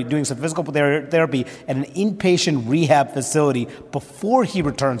therapy, doing some physical therapy at an inpatient rehab facility before he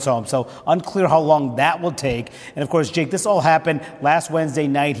returns home. So unclear how long that will take. And of course, Jake, this all happened last Wednesday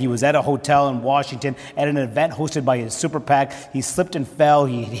night. He was at a hotel in Washington at an event hosted by his super PAC. He slipped and fell.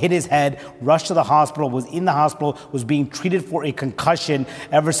 He hit his head, rushed to the hospital, was in the hospital, was being treated for a concussion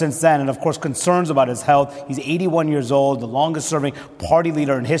ever since then. And of course, concerns about his health. He's 81 years old, the longest serving party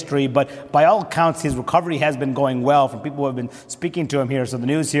leader in history. But by all accounts, his recovery has been going well from people who have been speaking to him here. So the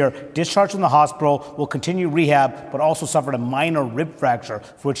news here, discharged from the hospital, will continue rehab, but also suffered a minor rib fracture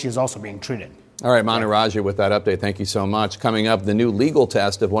for which he is also being treated. All right, Manu Raja with that update. Thank you so much. Coming up, the new legal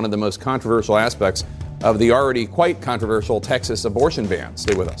test of one of the most controversial aspects of the already quite controversial Texas abortion ban.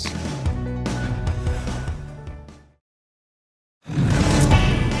 Stay with us.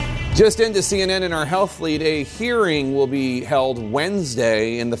 Just into CNN in our health lead, a hearing will be held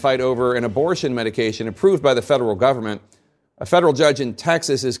Wednesday in the fight over an abortion medication approved by the federal government. A federal judge in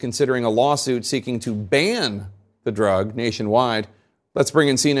Texas is considering a lawsuit seeking to ban the drug nationwide. Let's bring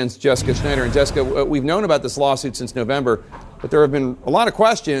in CNN's Jessica Schneider. And Jessica, we've known about this lawsuit since November, but there have been a lot of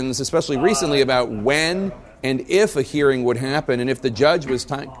questions, especially recently, about when and if a hearing would happen and if the judge was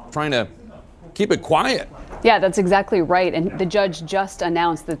trying to keep it quiet. Yeah, that's exactly right. And the judge just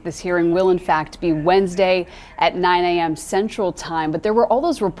announced that this hearing will, in fact, be Wednesday at 9 a.m. Central Time. But there were all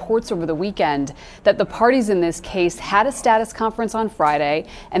those reports over the weekend that the parties in this case had a status conference on Friday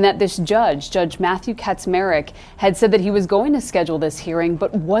and that this judge, Judge Matthew Kacsmaryk, had said that he was going to schedule this hearing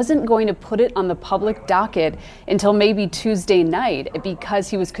but wasn't going to put it on the public docket until maybe Tuesday night because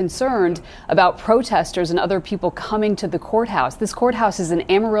he was concerned about protesters and other people coming to the courthouse. This courthouse is in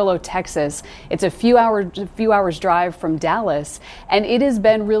Amarillo, Texas. It's a few hours drive from Dallas, and it has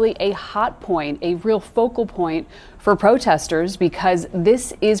been really a hot point, a real focal point for protesters because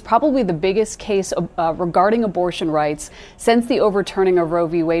this is probably the biggest case regarding abortion rights since the overturning of Roe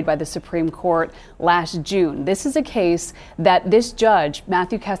v. Wade by the Supreme Court last June. This is a case that this judge,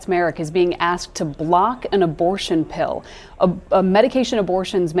 Matthew Kacsmaryk, is being asked to block an abortion pill. Medication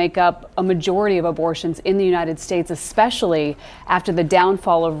abortions make up a majority of abortions in the United States, especially after the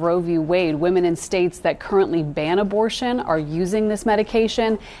downfall of Roe v. Wade. Women in states that currently ban abortion are using this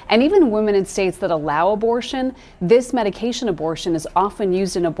medication, and even women in states that allow abortion, this medication abortion is often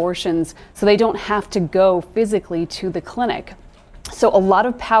used in abortions so they don't have to go physically to the clinic. So a lot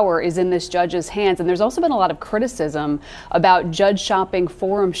of power is in this judge's hands. And there's also been a lot of criticism about judge shopping,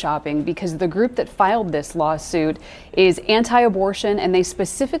 forum shopping, because the group that filed this lawsuit is anti-abortion, and they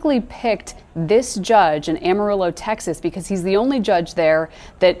specifically picked this judge in Amarillo, Texas, because he's the only judge there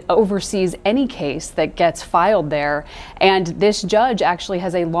that oversees any case that gets filed there. And this judge actually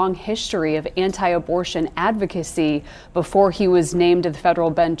has a long history of anti-abortion advocacy before he was named to the federal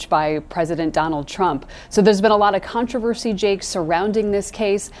bench by President Donald Trump. So there's been a lot of controversy, Jake, surrounding this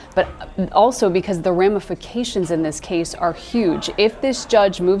case, but also because the ramifications in this case are huge. If this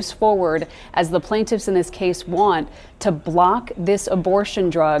judge moves forward, as the plaintiffs in this case want, to block this abortion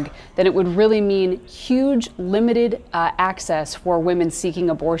drug, then it would really mean huge limited access for women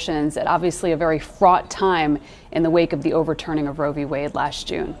seeking abortions at obviously a very fraught time in the wake of the overturning of Roe v. Wade last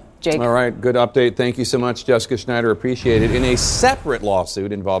June. Jake. All right, good update. Thank you so much, Jessica Schneider. Appreciate it. In a separate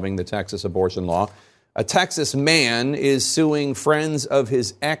lawsuit involving the Texas abortion law, a Texas man is suing friends of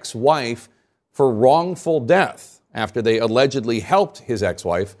his ex-wife for wrongful death after they allegedly helped his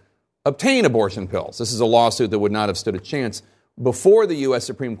ex-wife obtain abortion pills. This is a lawsuit that would not have stood a chance before the U.S.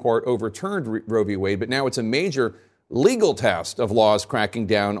 Supreme Court overturned Roe v. Wade, but now it's a major legal test of laws cracking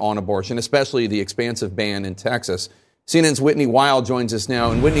down on abortion, especially the expansive ban in Texas. CNN's Whitney Wild joins us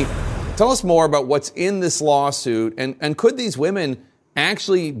now. And Whitney, Tell us more about what's in this lawsuit, and could these women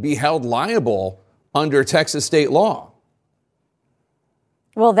actually be held liable under Texas state law?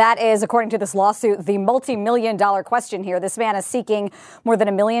 Well, that is, according to this lawsuit, the multi-million-dollar question here. This man is seeking more than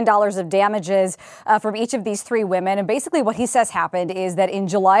 $1 million of damages from each of these three women. And basically what he says happened is that in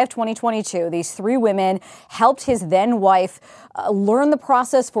July of 2022, these three women helped his then wife learn the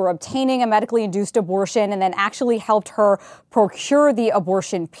process for obtaining a medically induced abortion and then actually helped her procure the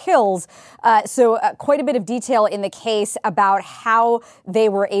abortion pills. So quite a bit of detail in the case about how they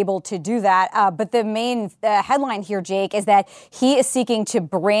were able to do that. But the main headline here, Jake, is that he is seeking to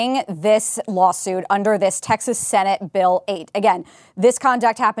bring this lawsuit under this Texas Senate Bill 8. Again, this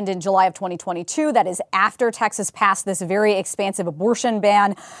conduct happened in July of 2022. That is after Texas passed this very expansive abortion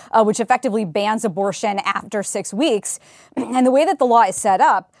ban, which effectively bans abortion after 6 weeks. And the way that the law is set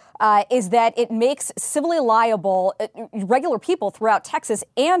up is that it makes civilly liable regular people throughout Texas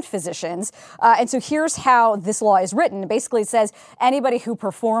and physicians. And so here's how this law is written. Basically, it says anybody who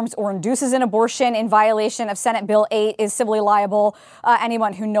performs or induces an abortion in violation of Senate Bill 8 is civilly liable.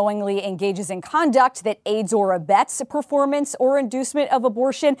 Anyone who knowingly engages in conduct that aids or abets performance or inducement of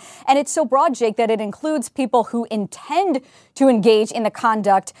abortion. And it's so broad, Jake, that it includes people who intend to engage in the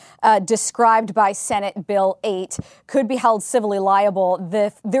conduct described by Senate Bill 8 could be held civilly liable.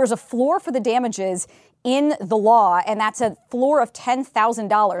 There's a floor for the damages in the law, and that's a floor of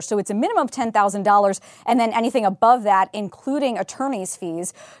 $10,000. So it's a minimum of $10,000, and then anything above that, including attorney's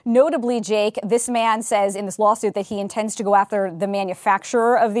fees. Notably, Jake, this man says in this lawsuit that he intends to go after the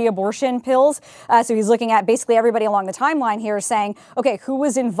manufacturer of the abortion pills. So he's looking at basically everybody along the timeline here saying, okay, who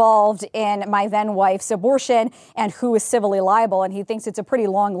was involved in my then wife's abortion and who is civilly liable? And he thinks it's a pretty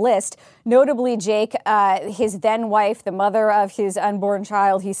long list. Notably, Jake, his then wife, the mother of his unborn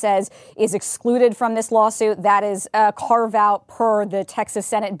child, he says, is excluded from this lawsuit. That is a carve out per the Texas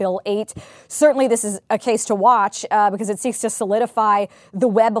Senate Bill 8. Certainly, this is a case to watch because it seeks to solidify the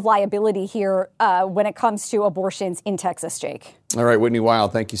web of liability here when it comes to abortions in Texas, Jake. All right, Whitney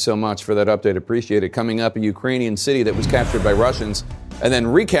Wild, thank you so much for that update. Appreciate it. Coming up, a Ukrainian city that was captured by Russians and then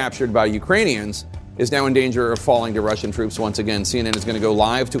recaptured by Ukrainians is now in danger of falling to Russian troops once again. CNN is going to go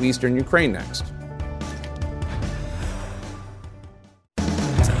live to eastern Ukraine next.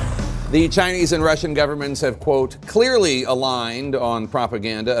 The Chinese and Russian governments have, quote, clearly aligned on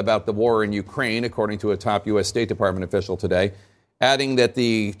propaganda about the war in Ukraine, according to a top U.S. State Department official today, adding that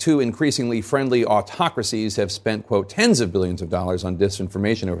the two increasingly friendly autocracies have spent, quote, tens of billions of dollars on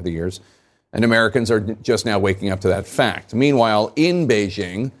disinformation over the years, and Americans are just now waking up to that fact. Meanwhile, in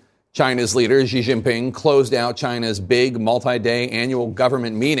Beijing, China's leader, Xi Jinping, closed out China's big multi-day annual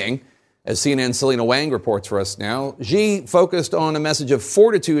government meeting. As CNN's Selena Wang reports for us now, Xi focused on a message of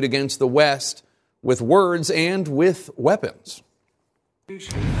fortitude against the West with words and with weapons.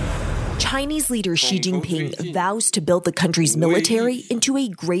 Chinese leader Xi Jinping vows to build the country's military into a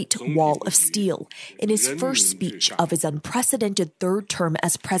great wall of steel in his first speech of his unprecedented third term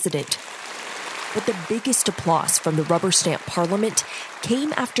as president. But the biggest applause from the rubber stamp parliament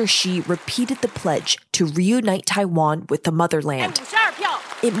came after Xi repeated the pledge to reunite Taiwan with the motherland.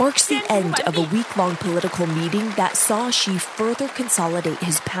 It marks the end of a week-long political meeting that saw Xi further consolidate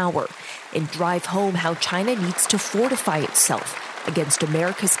his power and drive home how China needs to fortify itself against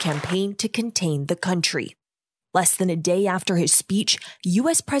America's campaign to contain the country. Less than a day after his speech,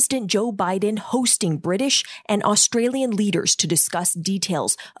 U.S. President Joe Biden hosting British and Australian leaders to discuss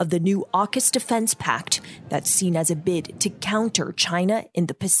details of the new AUKUS Defense Pact that's seen as a bid to counter China in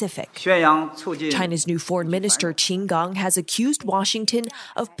the Pacific. China's new foreign minister Qin Gang has accused Washington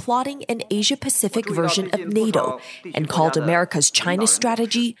of plotting an Asia-Pacific version of NATO and called America's China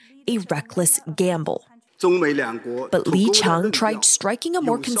strategy a reckless gamble. But Li Qiang tried striking a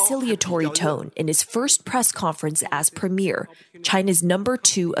more conciliatory tone in his first press conference as premier, China's number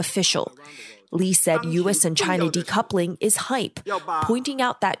 2 official. Li said U.S. and China decoupling is hype, pointing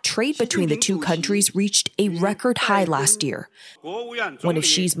out that trade between the two countries reached a record high last year. One of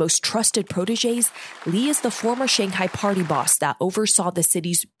Xi's most trusted proteges, Li is the former Shanghai party boss that oversaw the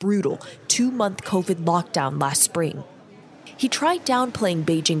city's brutal 2-month COVID lockdown last spring. He tried downplaying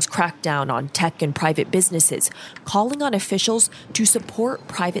Beijing's crackdown on tech and private businesses, calling on officials to support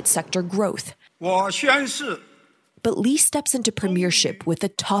private sector growth. But Li steps into premiership with a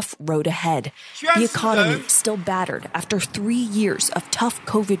tough road ahead. The economy still battered after 3 years of tough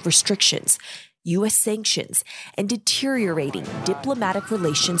COVID restrictions, U.S. sanctions, and deteriorating diplomatic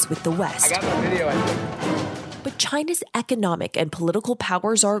relations with the West. But China's economic and political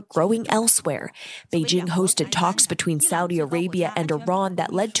powers are growing elsewhere. Beijing hosted talks between Saudi Arabia and Iran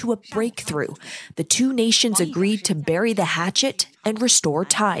that led to a breakthrough. The two nations agreed to bury the hatchet and restore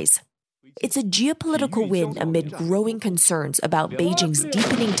ties. It's a geopolitical win amid growing concerns about Beijing's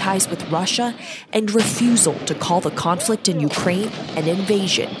deepening ties with Russia and refusal to call the conflict in Ukraine an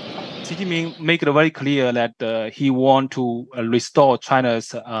invasion. Xi Jinping made it very clear that he wants to restore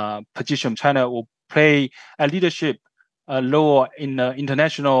China's position. China will play a leadership role in the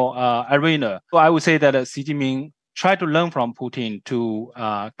international arena. So I would say that Xi Jinping tried to learn from Putin to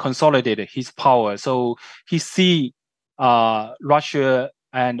consolidate his power. So he sees Russia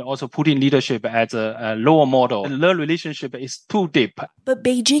and also Putin leadership as a lower model. The relationship is too deep. But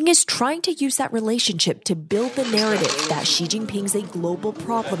Beijing is trying to use that relationship to build the narrative that Xi Jinping's a global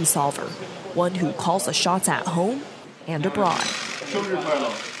problem solver, one who calls the shots at home and abroad.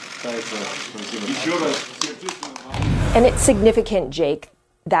 And it's significant, Jake,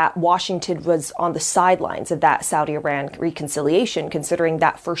 that Washington was on the sidelines of that Saudi-Iran reconciliation, considering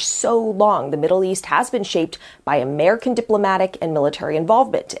that for so long the Middle East has been shaped by American diplomatic and military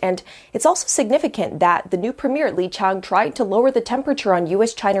involvement. And it's also significant that the new premier, Li Qiang, tried to lower the temperature on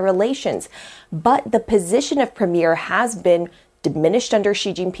U.S.-China relations. But the position of premier has been diminished under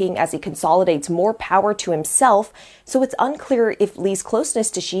Xi Jinping as he consolidates more power to himself. So it's unclear if Li's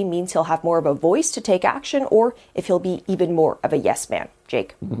closeness to Xi means he'll have more of a voice to take action or if he'll be even more of a yes man.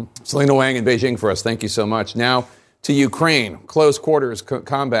 Jake. Selena Wang in Beijing for us. Thank you so much. Now to Ukraine. Close quarters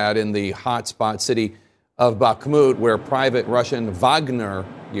combat in the hotspot city of Bakhmut, where private Russian Wagner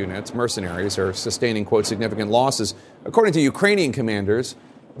units, mercenaries, are sustaining, quote, significant losses. According to Ukrainian commanders,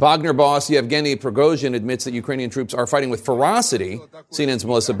 Wagner boss Yevgeny Prigozhin admits that Ukrainian troops are fighting with ferocity. CNN's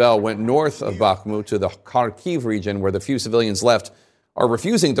Melissa Bell went north of Bakhmut to the Kharkiv region, where the few civilians left are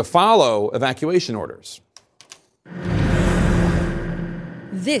refusing to follow evacuation orders.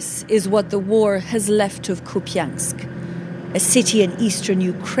 This is what the war has left of Kupiansk, a city in eastern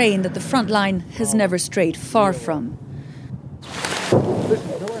Ukraine that the front line has never strayed far from.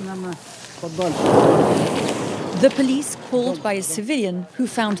 The police called by a civilian who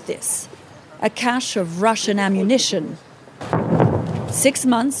found this, a cache of Russian ammunition. 6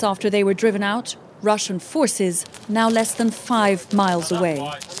 months after they were driven out, Russian forces now less than 5 miles away.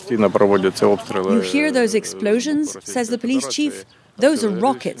 You hear those explosions, says the police chief? Those are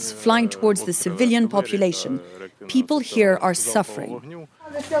rockets flying towards the civilian population. People here are suffering.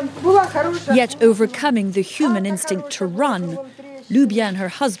 Yet overcoming the human instinct to run, Lubia and her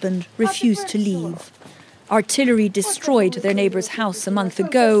husband refused to leave. Artillery destroyed their neighbor's house a month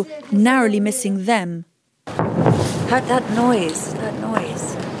ago, narrowly missing them. That noise.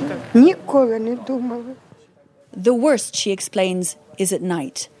 The worst, she explains, is at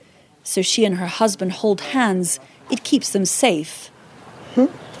night. So she and her husband hold hands. It keeps them safe.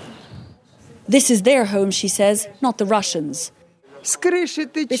 This is their home, she says, not the Russians.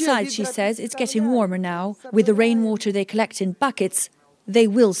 Besides, she says, it's getting warmer now. With the rainwater they collect in buckets, they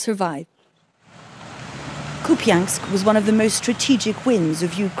will survive. Kupiansk was one of the most strategic wins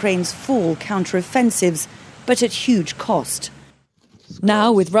of Ukraine's fall counteroffensives, but at huge cost.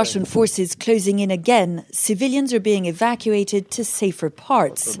 Now, with Russian forces closing in again, civilians are being evacuated to safer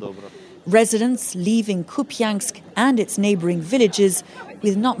parts. Residents leaving Kupiansk and its neighboring villages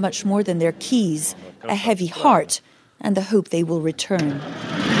with not much more than their keys, a heavy heart, and the hope they will return.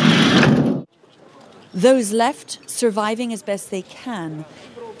 Those left surviving as best they can.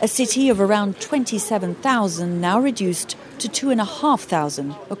 A city of around 27,000 now reduced to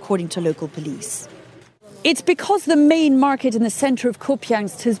 2,500, according to local police. It's because the main market in the center of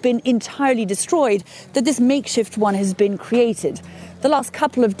Kupiansk has been entirely destroyed that this makeshift one has been created. The last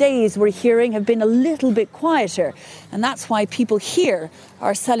couple of days, we're hearing, have been a little bit quieter, and that's why people here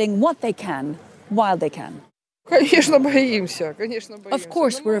are selling what they can while they can. Of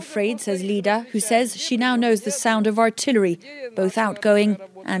course we're afraid, says Lida, who says she now knows the sound of artillery, both outgoing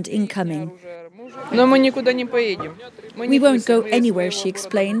and incoming. We won't go anywhere, she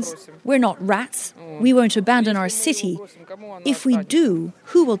explains. We're not rats. We won't abandon our city. If we do,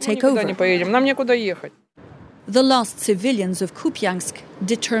 who will take over? The last civilians of Kupiansk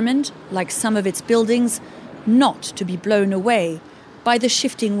determined, like some of its buildings, not to be blown away by the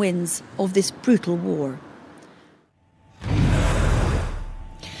shifting winds of this brutal war.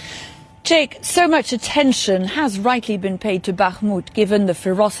 Jake, so much attention has rightly been paid to Bakhmut, given the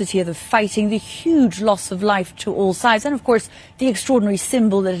ferocity of the fighting, the huge loss of life to all sides, and of course the extraordinary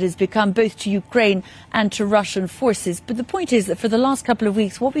symbol that it has become both to Ukraine and to Russian forces. But the point is that for the last couple of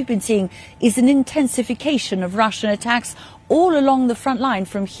weeks, what we've been seeing is an intensification of Russian attacks all along the front line,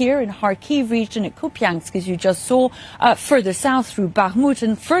 from here in Kharkiv region at Kupiansk, as you just saw, further south through Bakhmut,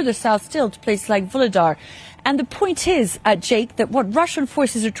 and further south still to places like Volodar. And the point is, Jake, that what Russian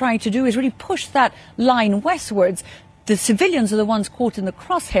forces are trying to do is really push that line westwards. The civilians are the ones caught in the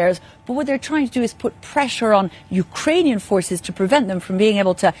crosshairs, but what they're trying to do is put pressure on Ukrainian forces to prevent them from being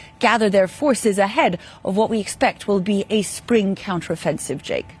able to gather their forces ahead of what we expect will be a spring counteroffensive,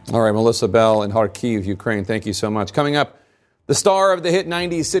 Jake. All right, Melissa Bell in Kharkiv, Ukraine, thank you so much. Coming up, the star of the hit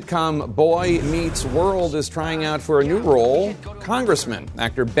 90s sitcom Boy Meets World is trying out for a new role, Congressman.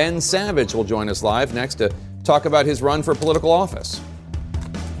 Actor Ben Savage will join us live next to talk about his run for political office.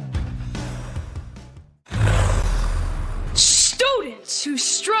 Students who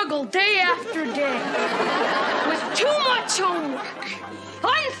struggle day after day with too much homework,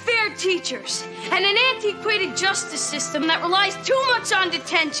 unfair teachers, and an antiquated justice system that relies too much on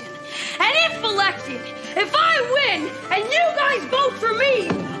detention. And if elected, if I win and you guys vote for me,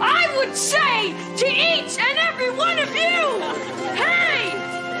 I would say to each and every one of you, hey,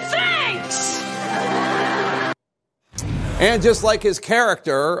 thanks! And just like his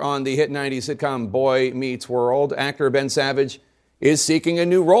character on the hit 90s sitcom Boy Meets World, actor Ben Savage is seeking a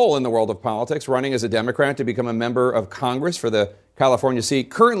new role in the world of politics, running as a Democrat to become a member of Congress for the California seat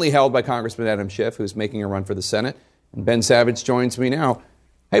currently held by Congressman Adam Schiff, who's making a run for the Senate. And Ben Savage joins me now.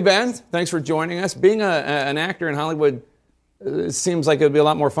 Hey, Ben, thanks for joining us. Being an actor in Hollywood seems like it would be a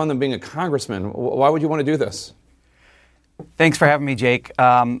lot more fun than being a congressman. Why would you want to do this? Thanks for having me, Jake.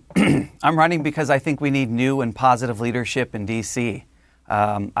 I'm running because I think we need new and positive leadership in D.C.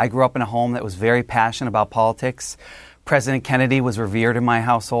 I grew up in a home that was very passionate about politics. President Kennedy was revered in my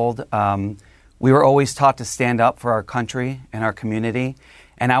household. We were always taught to stand up for our country and our community.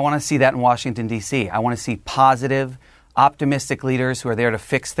 And I want to see that in Washington, D.C. I want to see positive, optimistic leaders who are there to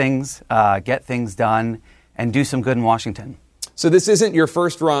fix things, get things done, and do some good in Washington. So this isn't your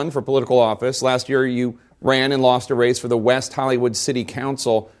first run for political office. Last year you ran and lost a race for the West Hollywood City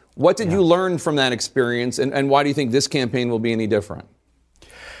Council. What did you learn from that experience, and why do you think this campaign will be any different?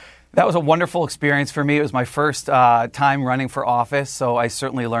 That was a wonderful experience for me. It was my first time running for office, so I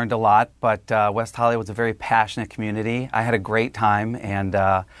certainly learned a lot. But West Hollywood's a very passionate community. I had a great time, and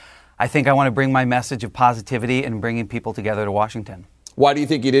I think I want to bring my message of positivity and bringing people together to Washington. Why do you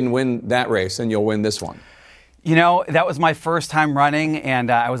think you didn't win that race and you'll win this one? You know, that was my first time running,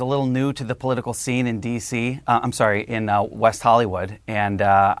 and I was a little new to the political scene in D.C. In West Hollywood. And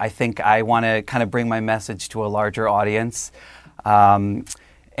I think I want to kind of bring my message to a larger audience and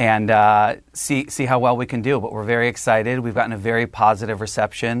see how well we can do. But we're very excited. We've gotten a very positive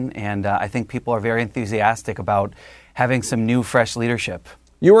reception, and I think people are very enthusiastic about having some new, fresh leadership.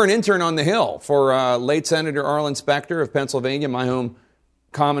 You were an intern on the Hill for late Senator Arlen Specter of Pennsylvania, my home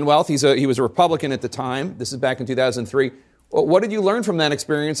Commonwealth. He was a Republican at the time. This is back in 2003. What did you learn from that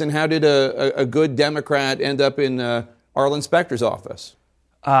experience, and how did a good Democrat end up in Arlen Specter's office?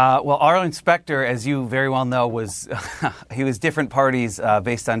 Well, Arlen Specter, as you very well know, he was different parties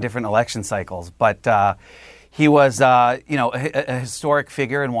based on different election cycles. But he was, a historic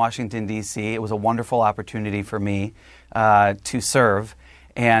figure in Washington, D.C. It was a wonderful opportunity for me to serve.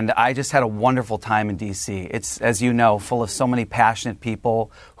 And I just had a wonderful time in D.C. It's, as you know, full of so many passionate people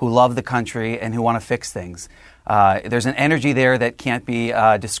who love the country and who want to fix things. There's an energy there that can't be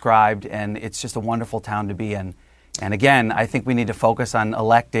described, and it's just a wonderful town to be in. And again, I think we need to focus on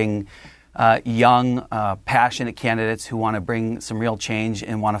electing young, passionate candidates who want to bring some real change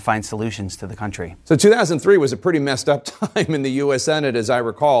and want to find solutions to the country. So 2003 was a pretty messed up time in the U.S. Senate, as I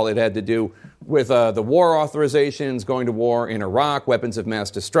recall. It had to do with the war authorizations, going to war in Iraq, weapons of mass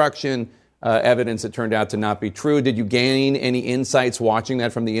destruction, evidence that turned out to not be true. Did you gain any insights watching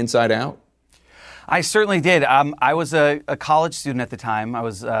that from the inside out? I certainly did. I was a college student at the time. I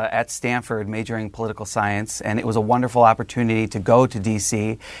was at Stanford majoring in political science, and it was a wonderful opportunity to go to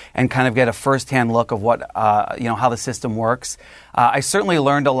D.C. and kind of get a firsthand look of what, how the system works. I certainly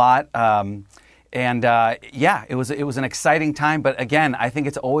learned a lot. It was an exciting time. But again, I think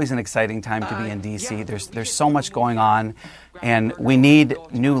it's always an exciting time to be in D.C. There's so much going on, and we need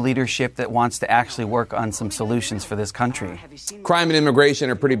new leadership that wants to actually work on some solutions for this country. Crime and immigration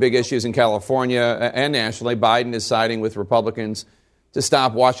are pretty big issues in California and nationally. Biden is siding with Republicans to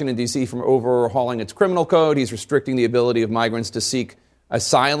stop Washington, D.C. from overhauling its criminal code. He's restricting the ability of migrants to seek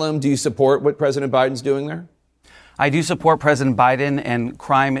asylum. Do you support what President Biden's doing there? I do support President Biden, and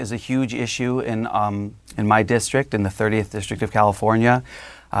crime is a huge issue in my district, in the 30th District of California.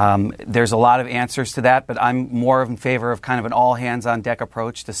 There's a lot of answers to that, but I'm more in favor of kind of an all-hands-on-deck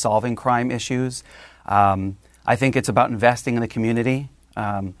approach to solving crime issues. I think it's about investing in the community,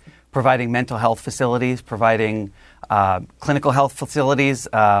 providing mental health facilities, providing clinical health facilities.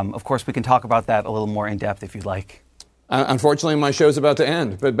 Of course, we can talk about that a little more in depth if you'd like. Unfortunately, my show's about to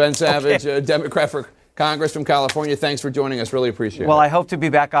end, but Ben Savage, Democrat for Congress from California, thanks for joining us. Really appreciate it. Well, I hope to be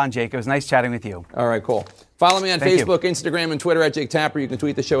back on, Jake. It was nice chatting with you. All right, cool. Follow me on Thank Facebook, Instagram, and Twitter at Jake Tapper. You can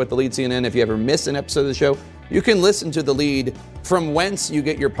tweet the show at The Lead CNN. If you ever miss an episode of the show, you can listen to The Lead from whence you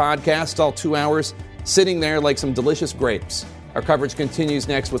get your podcast, all 2 hours, sitting there like some delicious grapes. Our coverage continues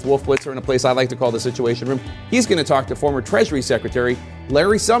next with Wolf Blitzer in a place I like to call the Situation Room. He's going to talk to former Treasury Secretary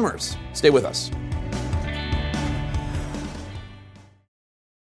Larry Summers. Stay with us.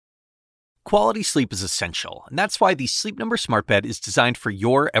 Quality sleep is essential, and that's why the Sleep Number Smart Bed is designed for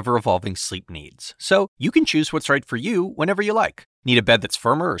your ever-evolving sleep needs. So you can choose what's right for you whenever you like. Need a bed that's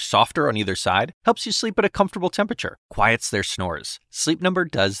firmer or softer on either side? Helps you sleep at a comfortable temperature. Quiets their snores. Sleep Number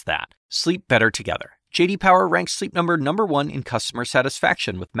does that. Sleep better together. J.D. Power ranks Sleep Number #1 in customer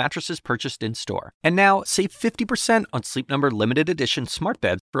satisfaction with mattresses purchased in-store. And now, save 50% on Sleep Number limited edition smart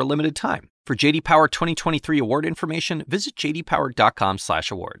beds for a limited time. For J.D. Power 2023 award information, visit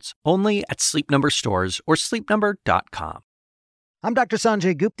jdpower.com/awards. Only at Sleep Number stores or sleepnumber.com. I'm Dr.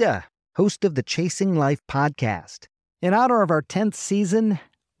 Sanjay Gupta, host of the Chasing Life podcast. In honor of our 10th season,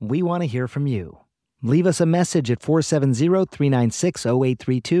 we want to hear from you. Leave us a message at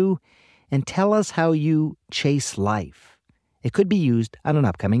 470-396-0832 and tell us how you chase life. It could be used on an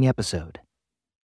upcoming episode.